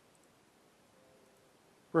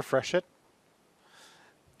 Refresh it.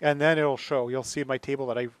 And then it'll show. You'll see my table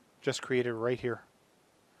that I just created right here.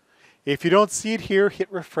 If you don't see it here,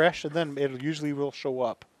 hit refresh, and then it usually will show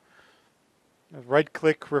up.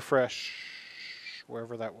 Right-click, refresh,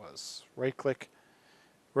 wherever that was. Right-click,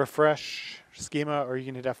 refresh, schema, or you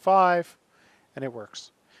can hit F5, and it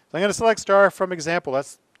works. So I'm going to select star from example.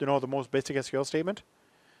 That's the most basic SQL statement.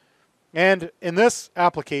 And in this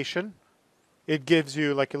application, it gives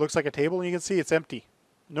you, it looks like a table, and you can see it's empty.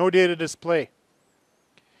 No data display.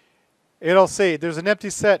 It'll say there's an empty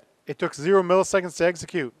set. It took 0 milliseconds to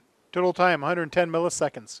execute. Total time, 110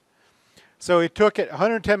 milliseconds. So it took it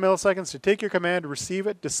 110 milliseconds to take your command, receive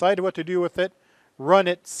it, decide what to do with it, run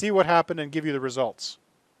it, see what happened, and give you the results.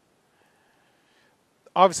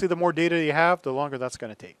 Obviously, the more data you have, the longer that's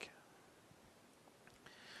going to take.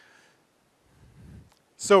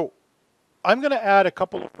 So I'm going to add a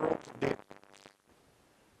couple of rows of data.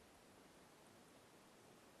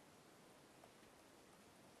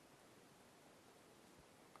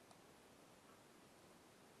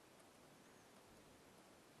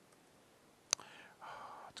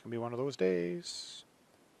 It's going to be one of those days.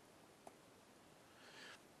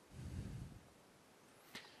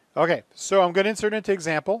 Okay, so I'm going to insert into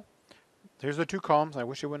example. Here's the two columns. I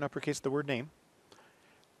wish I wouldn't uppercase the word name.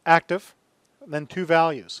 Active, then two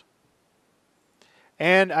values.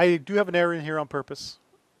 And I do have an error in here on purpose.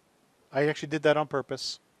 I actually did that on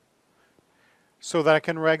purpose so that I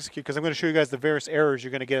can execute, because I'm going to show you guys the various errors you're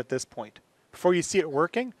going to get at this point. Before you see it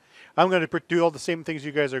working, I'm going to do all the same things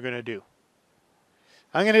you guys are going to do.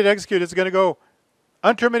 I'm going to hit execute. It's going to go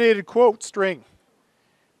unterminated quote string.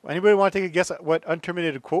 Anybody want to take a guess at what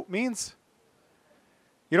unterminated quote means?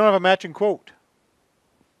 You don't have a matching quote.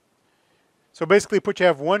 So basically you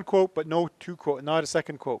have one quote but no two quote, not a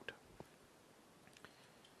second quote.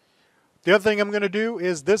 The other thing I'm going to do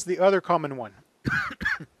is this, the other common one.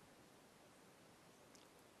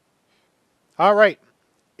 All right.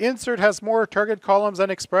 Insert has more target columns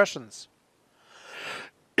and expressions.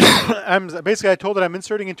 Basically, I told it I'm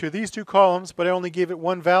inserting into these two columns, but I only gave it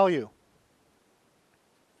one value.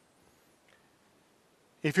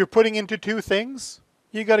 If you're putting into two things,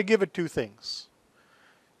 you got to give it two things.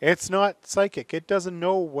 It's not psychic. It doesn't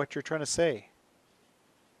know what you're trying to say.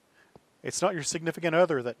 It's not your significant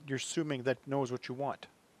other that you're assuming that knows what you want.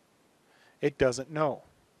 It doesn't know.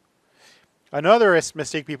 Another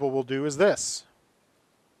mistake people will do is this.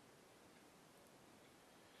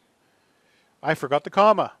 I forgot the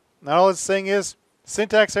comma. Now all it's saying is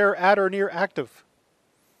syntax error at or near active.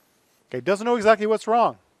 Okay, it doesn't know exactly what's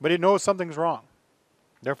wrong, but it knows something's wrong.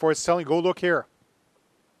 Therefore, it's telling you, go look here.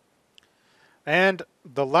 And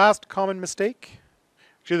the last common mistake,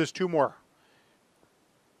 actually there's two more.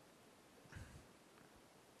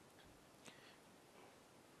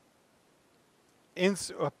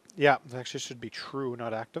 Yeah, that actually should be true,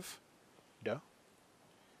 not active. Duh.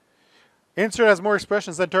 Insert has more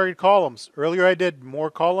expressions than target columns. Earlier I did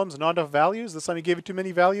more columns, not enough values. This time you gave it too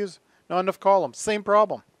many values, not enough columns. Same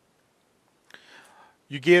problem.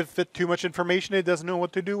 You give it too much information, it doesn't know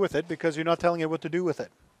what to do with it because you're not telling it what to do with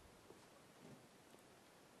it.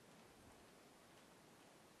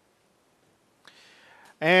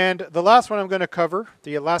 And the last one I'm going to cover,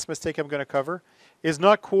 the last mistake I'm going to cover, is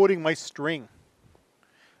not quoting my string.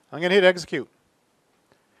 I'm going to hit execute.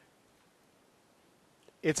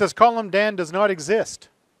 It says column Dan does not exist.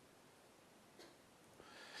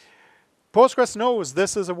 Postgres knows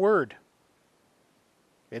this is a word.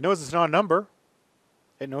 It knows it's not a number.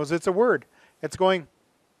 It knows it's a word. It's going,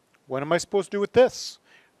 what am I supposed to do with this?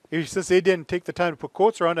 Since they didn't take the time to put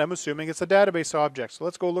quotes around it, I'm assuming it's a database object. So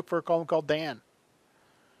let's go look for a column called Dan.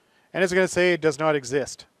 And it's going to say it does not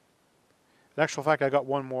exist. In actual fact, I got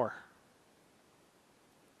one more.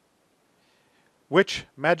 Which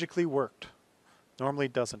magically worked. Normally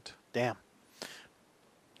it doesn't. Damn.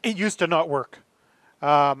 It used to not work.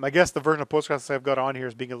 I guess the version of Postgres I've got on here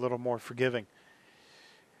is being a little more forgiving.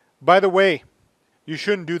 By the way, you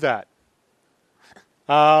shouldn't do that.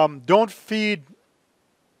 Don't feed...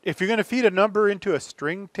 If you're going to feed a number into a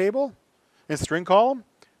string table, a string column,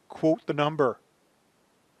 quote the number.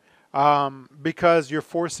 Because you're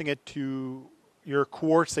forcing it to... You're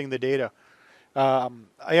coercing the data. I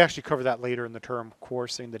actually cover that later in the term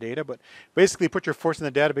coercing the data, but basically you're forcing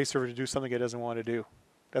the database server to do something it doesn't want to do.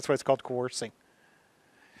 That's why it's called coercing.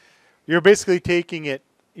 You're basically taking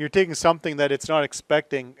something that it's not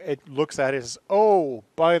expecting, it looks at it as, oh,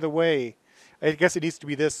 by the way, I guess it needs to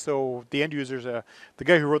be this, so the end user's the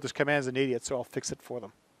guy who wrote this command is an idiot, so I'll fix it for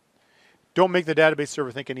them. Don't make the database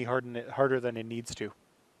server think any harder than it needs to.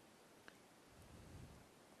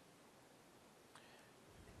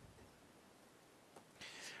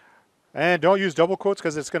 And don't use double quotes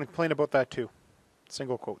because it's going to complain about that too.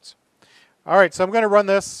 Single quotes. All right, so I'm going to run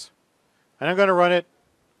this, and I'm going to run it,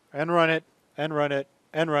 and run it, and run it,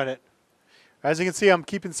 and run it. As you can see, I'm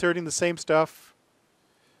keep inserting the same stuff,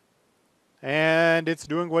 and it's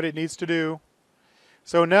doing what it needs to do.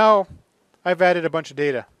 So now I've added a bunch of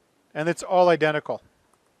data, and it's all identical.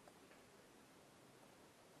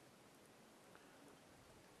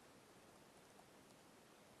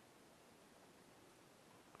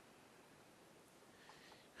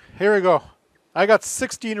 Here we go. I got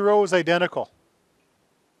 16 rows identical.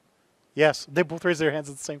 Yes, they both raised their hands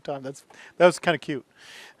at the same time. That was kind of cute.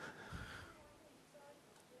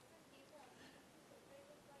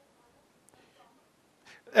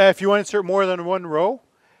 If you want to insert more than one row,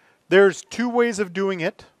 there's two ways of doing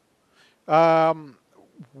it.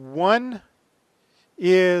 One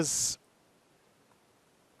is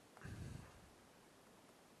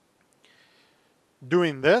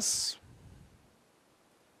doing this.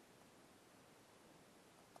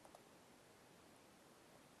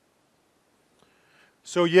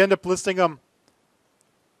 So you end up listing them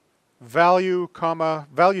value, comma,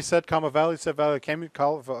 value set, comma, value set,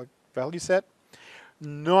 value set.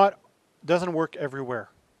 Doesn't work everywhere.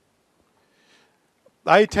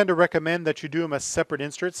 I tend to recommend that you do them as separate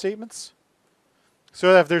insert statements.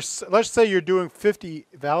 So if there's, let's say you're doing 50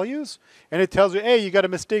 values and it tells you, hey, you got a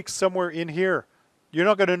mistake somewhere in here. You're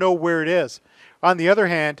not going to know where it is. On the other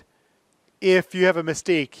hand, if you have a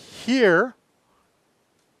mistake here,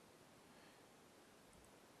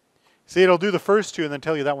 see, it'll do the first two and then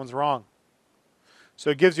tell you that one's wrong. So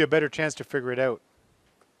it gives you a better chance to figure it out.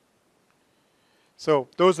 So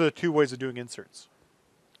those are the two ways of doing inserts.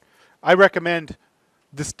 I recommend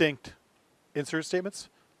distinct insert statements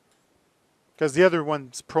because the other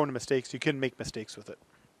one's prone to mistakes. You can make mistakes with it.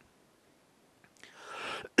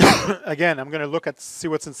 Again, I'm going to look at see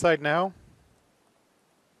what's inside now.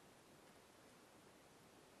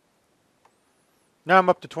 Now I'm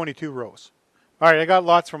up to 22 rows. All right, I got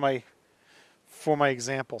lots for my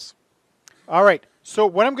examples. All right, so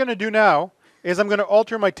what I'm going to do now is I'm going to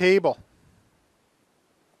alter my table.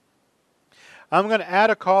 I'm going to add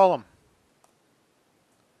a column.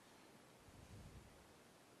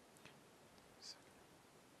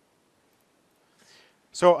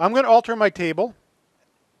 So I'm going to alter my table,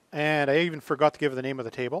 and I even forgot to give the name of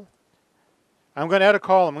the table. I'm going to add a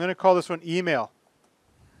column. I'm going to call this one email,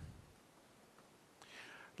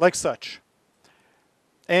 like such.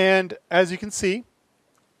 And as you can see,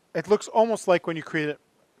 it looks almost like when you create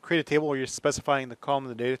a table where you're specifying the column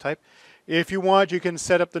and the data type. If you want, you can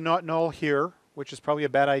set up the not null here, which is probably a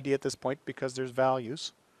bad idea at this point because there's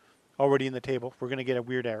values already in the table. We're going to get a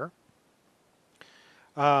weird error.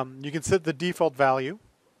 You can set the default value,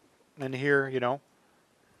 and here, you know,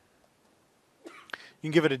 you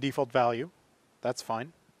can give it a default value. That's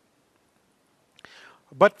fine.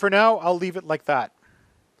 But for now, I'll leave it like that.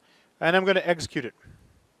 And I'm going to execute it.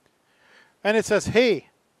 And it says, hey,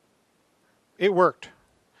 it worked.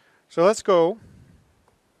 So let's go.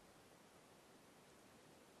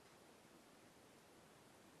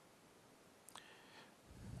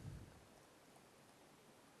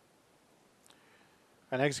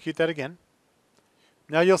 And execute that again.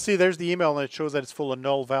 Now you'll see there's the email and it shows that it's full of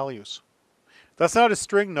null values. That's not a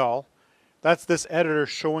string null. That's this editor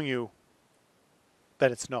showing you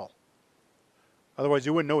that it's null. Otherwise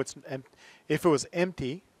you wouldn't know it's empty. If it was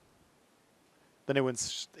empty, then it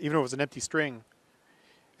wouldn't, even if it was an empty string.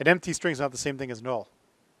 An empty string is not the same thing as null.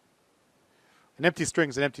 An empty string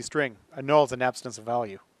is an empty string. A null is an absence of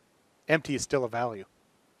value. Empty is still a value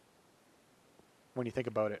when you think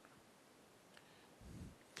about it.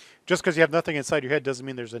 Just because you have nothing inside your head doesn't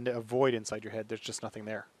mean there's a void inside your head. There's just nothing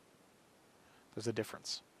there. There's a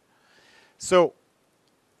difference. So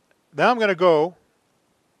now I'm going to go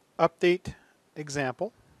update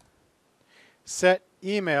example, set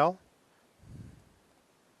email,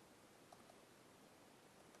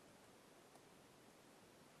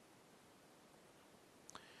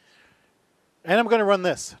 and I'm going to run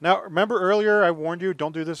this. Now remember earlier I warned you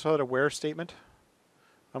don't do this without a where statement.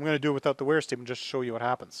 I'm going to do it without the where statement just to show you what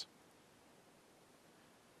happens.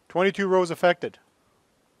 22 rows affected.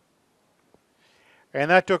 And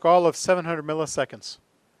that took all of 700 milliseconds.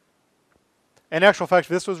 In actual fact, if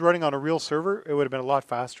this was running on a real server, it would have been a lot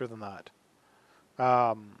faster than that.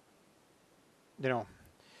 You know,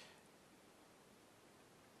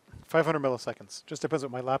 500 milliseconds. Just depends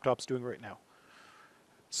what my laptop's doing right now.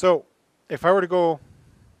 So, if I were to go...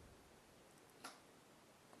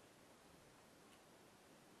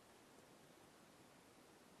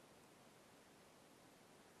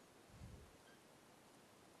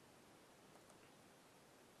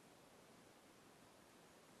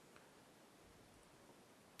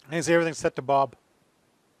 I can see everything's set to Bob.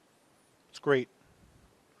 It's great.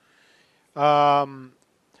 Now I'm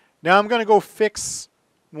going to go fix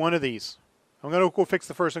one of these. I'm going to go fix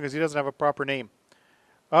the first one because he doesn't have a proper name.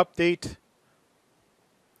 Update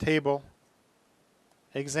table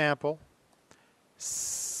example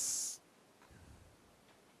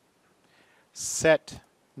set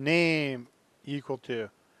name equal to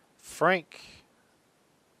Frank.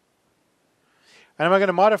 And I'm going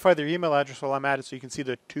to modify their email address while I'm at it so you can see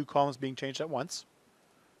the two columns being changed at once.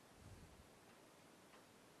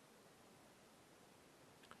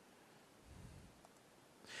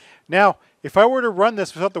 Now, if I were to run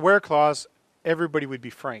this without the where clause, everybody would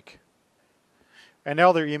be Frank. And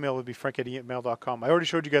now their email would be frank@email.com. I already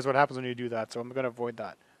showed you guys what happens when you do that, so I'm going to avoid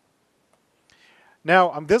that.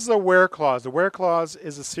 Now, this is a where clause. The where clause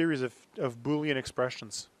is a series of Boolean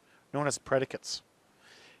expressions known as predicates.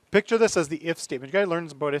 Picture this as the if statement. You guys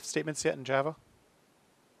learned about if statements yet in Java?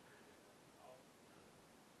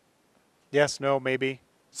 Yes, no, maybe.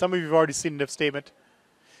 Some of you have already seen an if statement.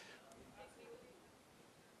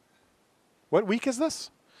 What week is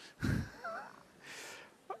this?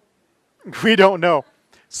 We don't know.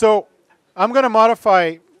 So I'm going to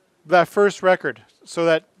modify that first record so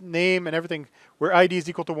that name and everything where ID is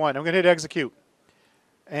equal to 1. I'm going to hit execute.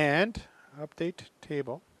 And update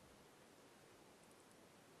table.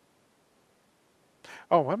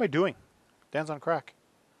 Oh, what am I doing? Dan's on crack.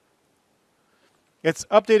 It's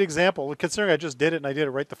update example, considering I just did it and I did it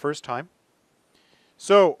right the first time.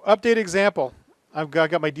 So, update example. I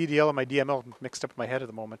got my DDL and my DML mixed up in my head at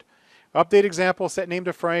the moment. Update example, set name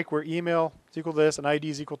to Frank, where email is equal to this and ID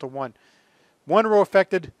is equal to 1. One row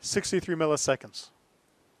affected, 63 milliseconds.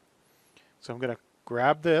 So I'm going to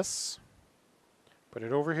grab this, put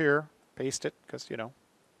it over here, paste it, because, you know.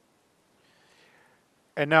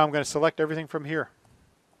 And now I'm going to select everything from here.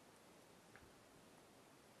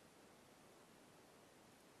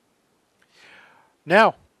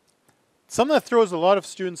 Now, something that throws a lot of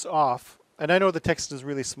students off, and I know the text is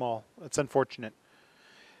really small. It's unfortunate.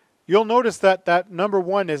 You'll notice that that number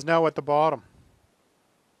 1 is now at the bottom.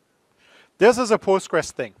 This is a Postgres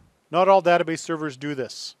thing. Not all database servers do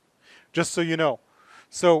this, just so you know.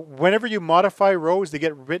 So whenever you modify rows, they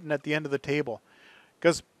get written at the end of the table.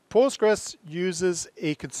 Because Postgres uses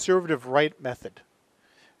a conservative write method.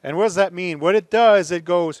 And what does that mean? What it does, it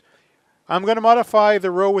goes, I'm going to modify the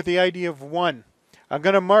row with the ID of 1. I'm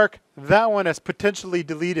going to mark that one as potentially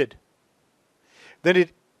deleted. Then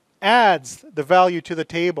it adds the value to the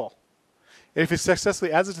table. And if it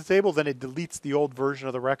successfully adds it to the table, then it deletes the old version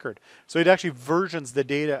of the record. So it actually versions the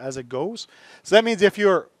data as it goes. So that means if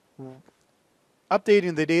you're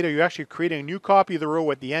updating the data, you're actually creating a new copy of the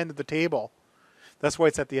row at the end of the table. That's why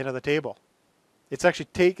it's at the end of the table. It's actually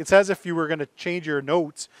it's as if you were going to change your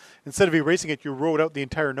notes. Instead of erasing it, you wrote out the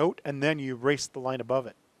entire note and then you erased the line above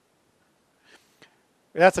it.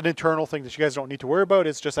 That's an internal thing that you guys don't need to worry about.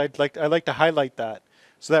 It's just I like to highlight that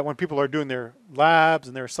so that when people are doing their labs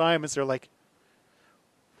and their assignments, they're like,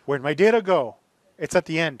 where'd my data go? It's at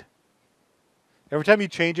the end. Every time you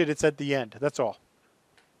change it, it's at the end. That's all.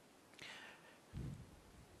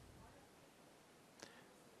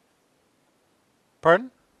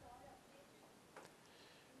 Pardon?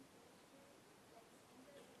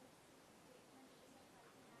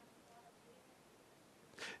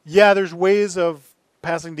 Yeah, there's ways of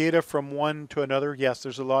passing data from one to another. Yes,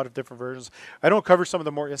 there's a lot of different versions. I don't cover some of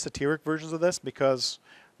the more esoteric versions of this because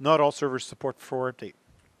not all servers support forward update.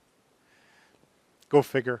 Go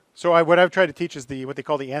figure. So what I've tried to teach is what they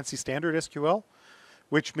call the ANSI standard SQL,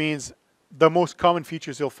 which means the most common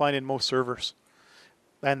features you'll find in most servers.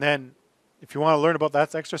 And then if you want to learn about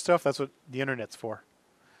that extra stuff, that's what the internet's for.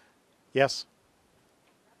 Yes?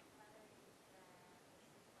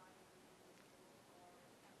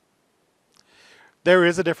 There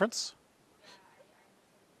is a difference.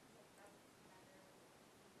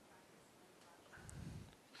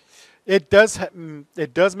 It does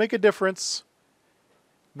make a difference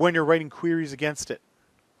when you're writing queries against it.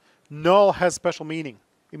 Null has special meaning.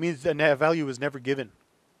 It means that a value is never given.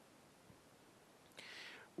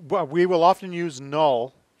 Well, we will often use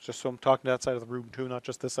null, just so I'm talking to that side of the room too, not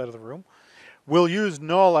just this side of the room. We'll use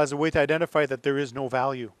null as a way to identify that there is no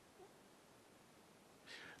value.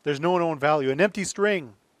 There's no known value. An empty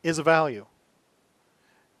string is a value.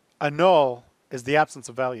 A null is the absence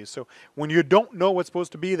of value. So when you don't know what's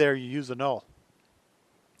supposed to be there, you use a null.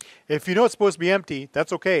 If you know it's supposed to be empty,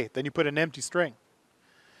 that's okay. Then you put an empty string.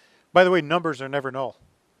 By the way, numbers are never null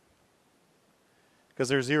because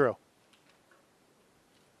they're 0.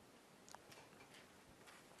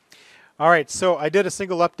 All right, so I did a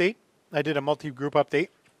single update. I did a multi-group update.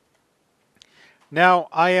 Now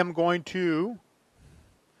I am going to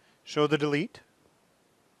show the delete.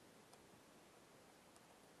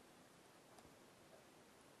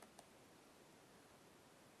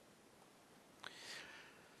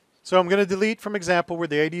 So I'm going to delete from example where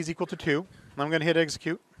the ID is equal to 2. I'm going to hit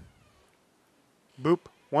execute. Boop.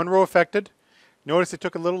 One row affected. Notice it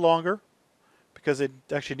took a little longer because it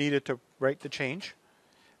actually needed to write the change.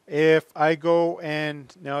 If I go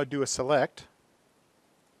and now do a select,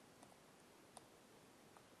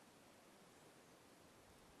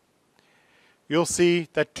 you'll see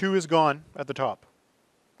that 2 is gone at the top.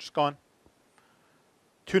 Just gone.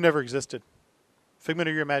 2 never existed. Figment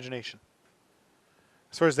of your imagination.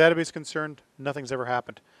 As far as database is concerned, nothing's ever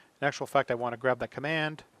happened. In actual fact, I want to grab that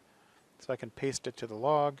command so I can paste it to the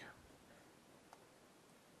log.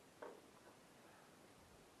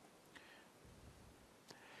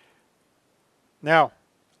 Now,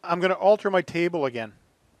 I'm going to alter my table again.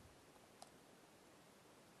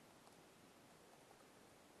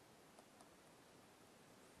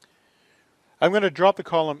 I'm going to drop the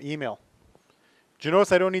column email. Do you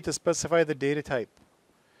notice I don't need to specify the data type?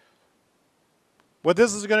 What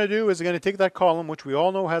this is going to do is it's going to take that column, which we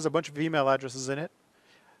all know has a bunch of email addresses in it,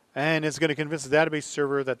 and it's going to convince the database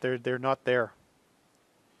server that they're not there.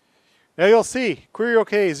 Now you'll see, query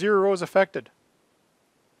OK, 0 rows affected.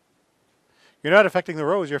 You're not affecting the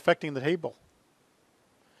rows, you're affecting the table.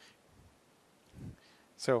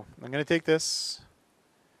 So I'm going to take this,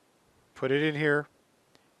 put it in here,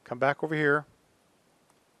 come back over here.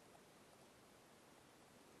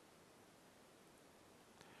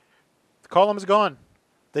 The column is gone.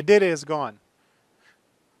 The data is gone.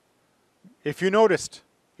 If you noticed,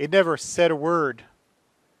 it never said a word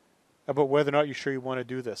about whether or not you're sure you want to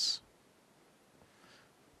do this.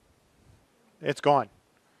 It's gone.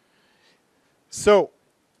 So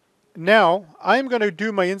now I'm going to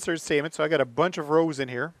do my insert statement. So I got a bunch of rows in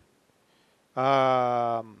here.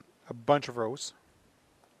 A bunch of rows.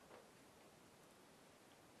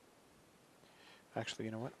 Actually,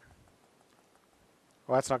 you know what?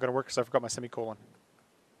 Well, that's not going to work because I forgot my semicolon.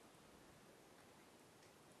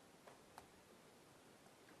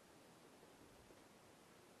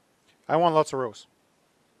 I want lots of rows.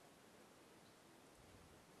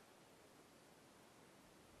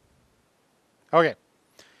 Okay.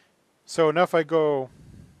 So now if I go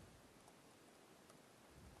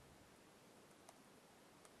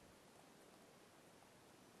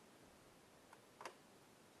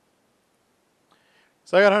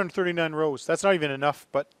so I got 139 rows. That's not even enough,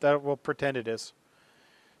 but that will pretend it is.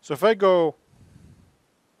 So if I go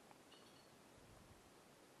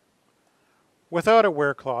without a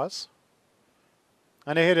where clause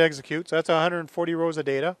and I hit execute, so that's 140 rows of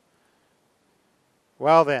data.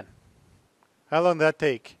 Well then, how long did that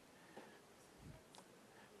take?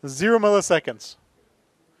 0 milliseconds.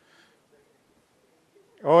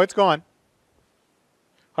 Oh, it's gone.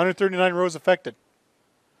 139 rows affected.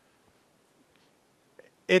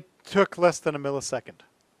 It took less than a millisecond.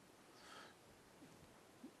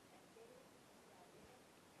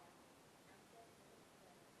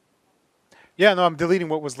 Yeah, no, I'm deleting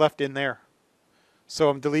what was left in there. So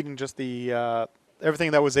I'm deleting just the everything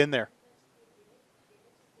that was in there.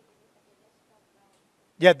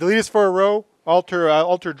 Yeah, delete is for a row.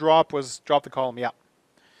 Alter drop was drop the column. Yeah.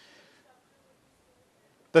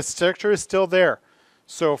 The structure is still there.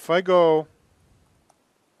 So if I go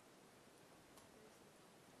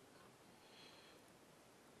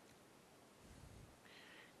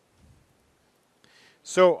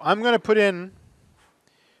so I'm going to put in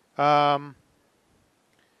a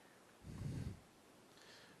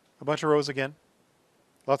bunch of rows again.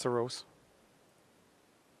 Lots of rows.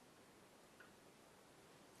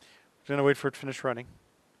 I'm going to wait for it to finish running.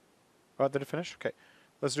 Oh, did it finish? Okay.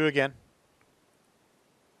 Let's do it again.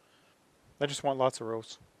 I just want lots of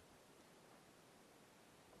rows.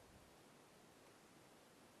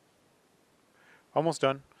 Almost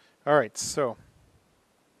done. All right, so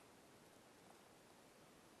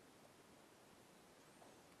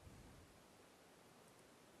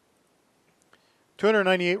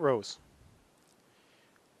 $298 rows.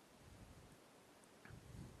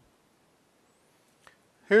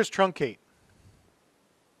 Here's truncate.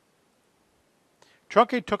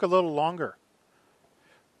 Truncate took a little longer.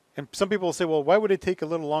 And some people will say, well, why would it take a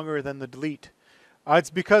little longer than the delete? It's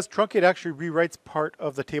because truncate actually rewrites part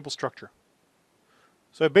of the table structure.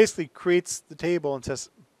 So it basically creates the table and says,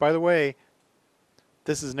 by the way,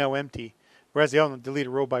 this is now empty. Whereas the other one delete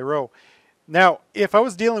row by row. Now, if I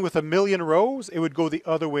was dealing with 1,000,000 rows, it would go the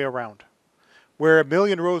other way around. Where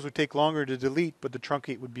 1,000,000 rows would take longer to delete, but the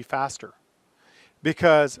truncate would be faster.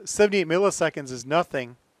 Because 78 milliseconds is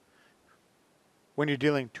nothing when you're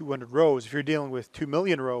dealing 200 rows. If you're dealing with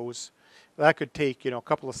 2,000,000 rows, that could take, a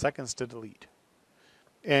couple of seconds to delete.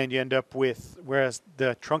 And you end up with, whereas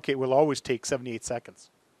the truncate will always take 78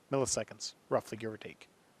 milliseconds, roughly, give or take.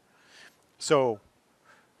 So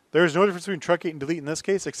there's no difference between truncate and delete in this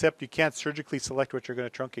case, except you can't surgically select what you're going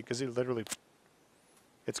to truncate because it literally,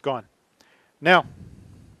 it's gone. Now,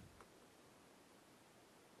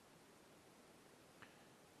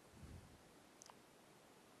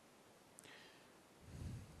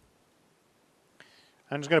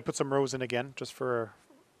 I'm just going to put some rows in again, just for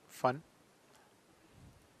fun.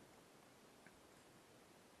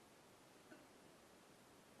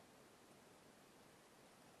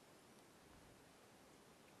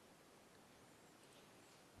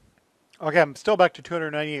 Okay, I'm still back to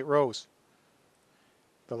 298 rows.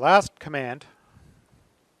 The last command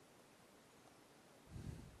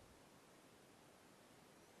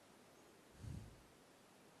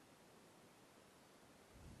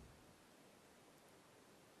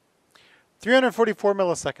 (344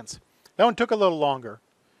 milliseconds). That one took a little longer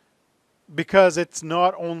because it's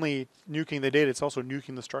not only nuking the data, it's also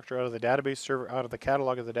nuking the structure out of the database server, out of the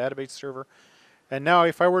catalog of the database server. And now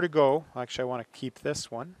if I were to go, actually I want to keep this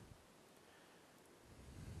one,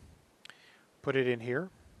 put it in here.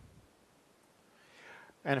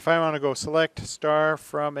 And if I want to go select star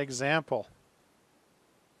from example,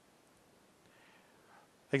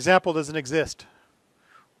 example doesn't exist.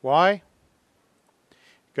 Why?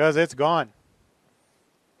 Because it's gone.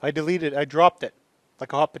 I deleted, I dropped it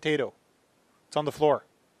like a hot potato. It's on the floor.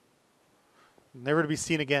 Never to be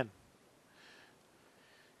seen again.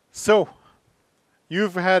 So,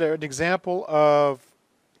 you've had an example of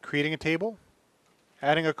creating a table,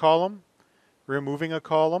 adding a column, removing a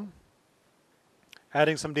column,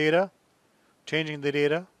 adding some data, changing the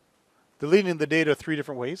data, deleting the data 3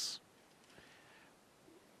 different ways,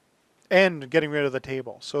 and getting rid of the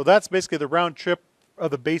table. So that's basically the round trip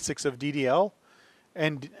of the basics of DDL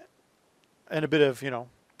and a bit of,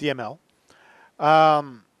 DML.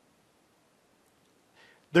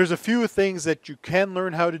 There's a few things that you can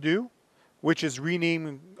learn how to do, which is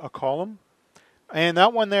renaming a column. And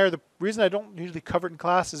that one there, the reason I don't usually cover it in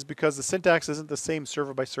class is because the syntax isn't the same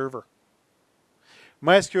server by server.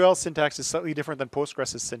 MySQL syntax is slightly different than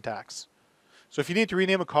Postgres' syntax. So if you need to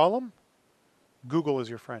rename a column, Google is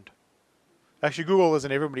your friend. Actually, Google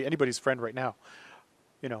isn't anybody's friend right now.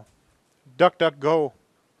 DuckDuckGo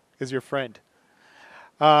is your friend.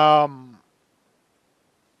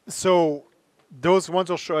 So those ones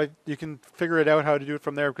will show, you can figure it out how to do it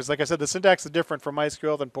from there, because like I said, the syntax is different from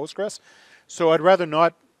MySQL than Postgres. So I'd rather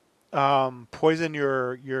not poison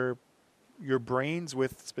your brains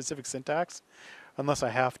with specific syntax unless I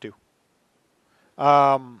have to.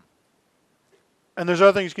 And there's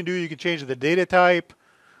other things you can do. You can change the data type.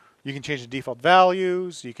 You can change the default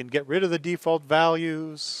values. You can get rid of the default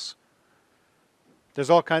values.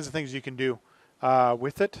 There's all kinds of things you can do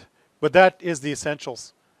with it. But that is the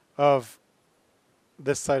essentials of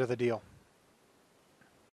this side of the deal.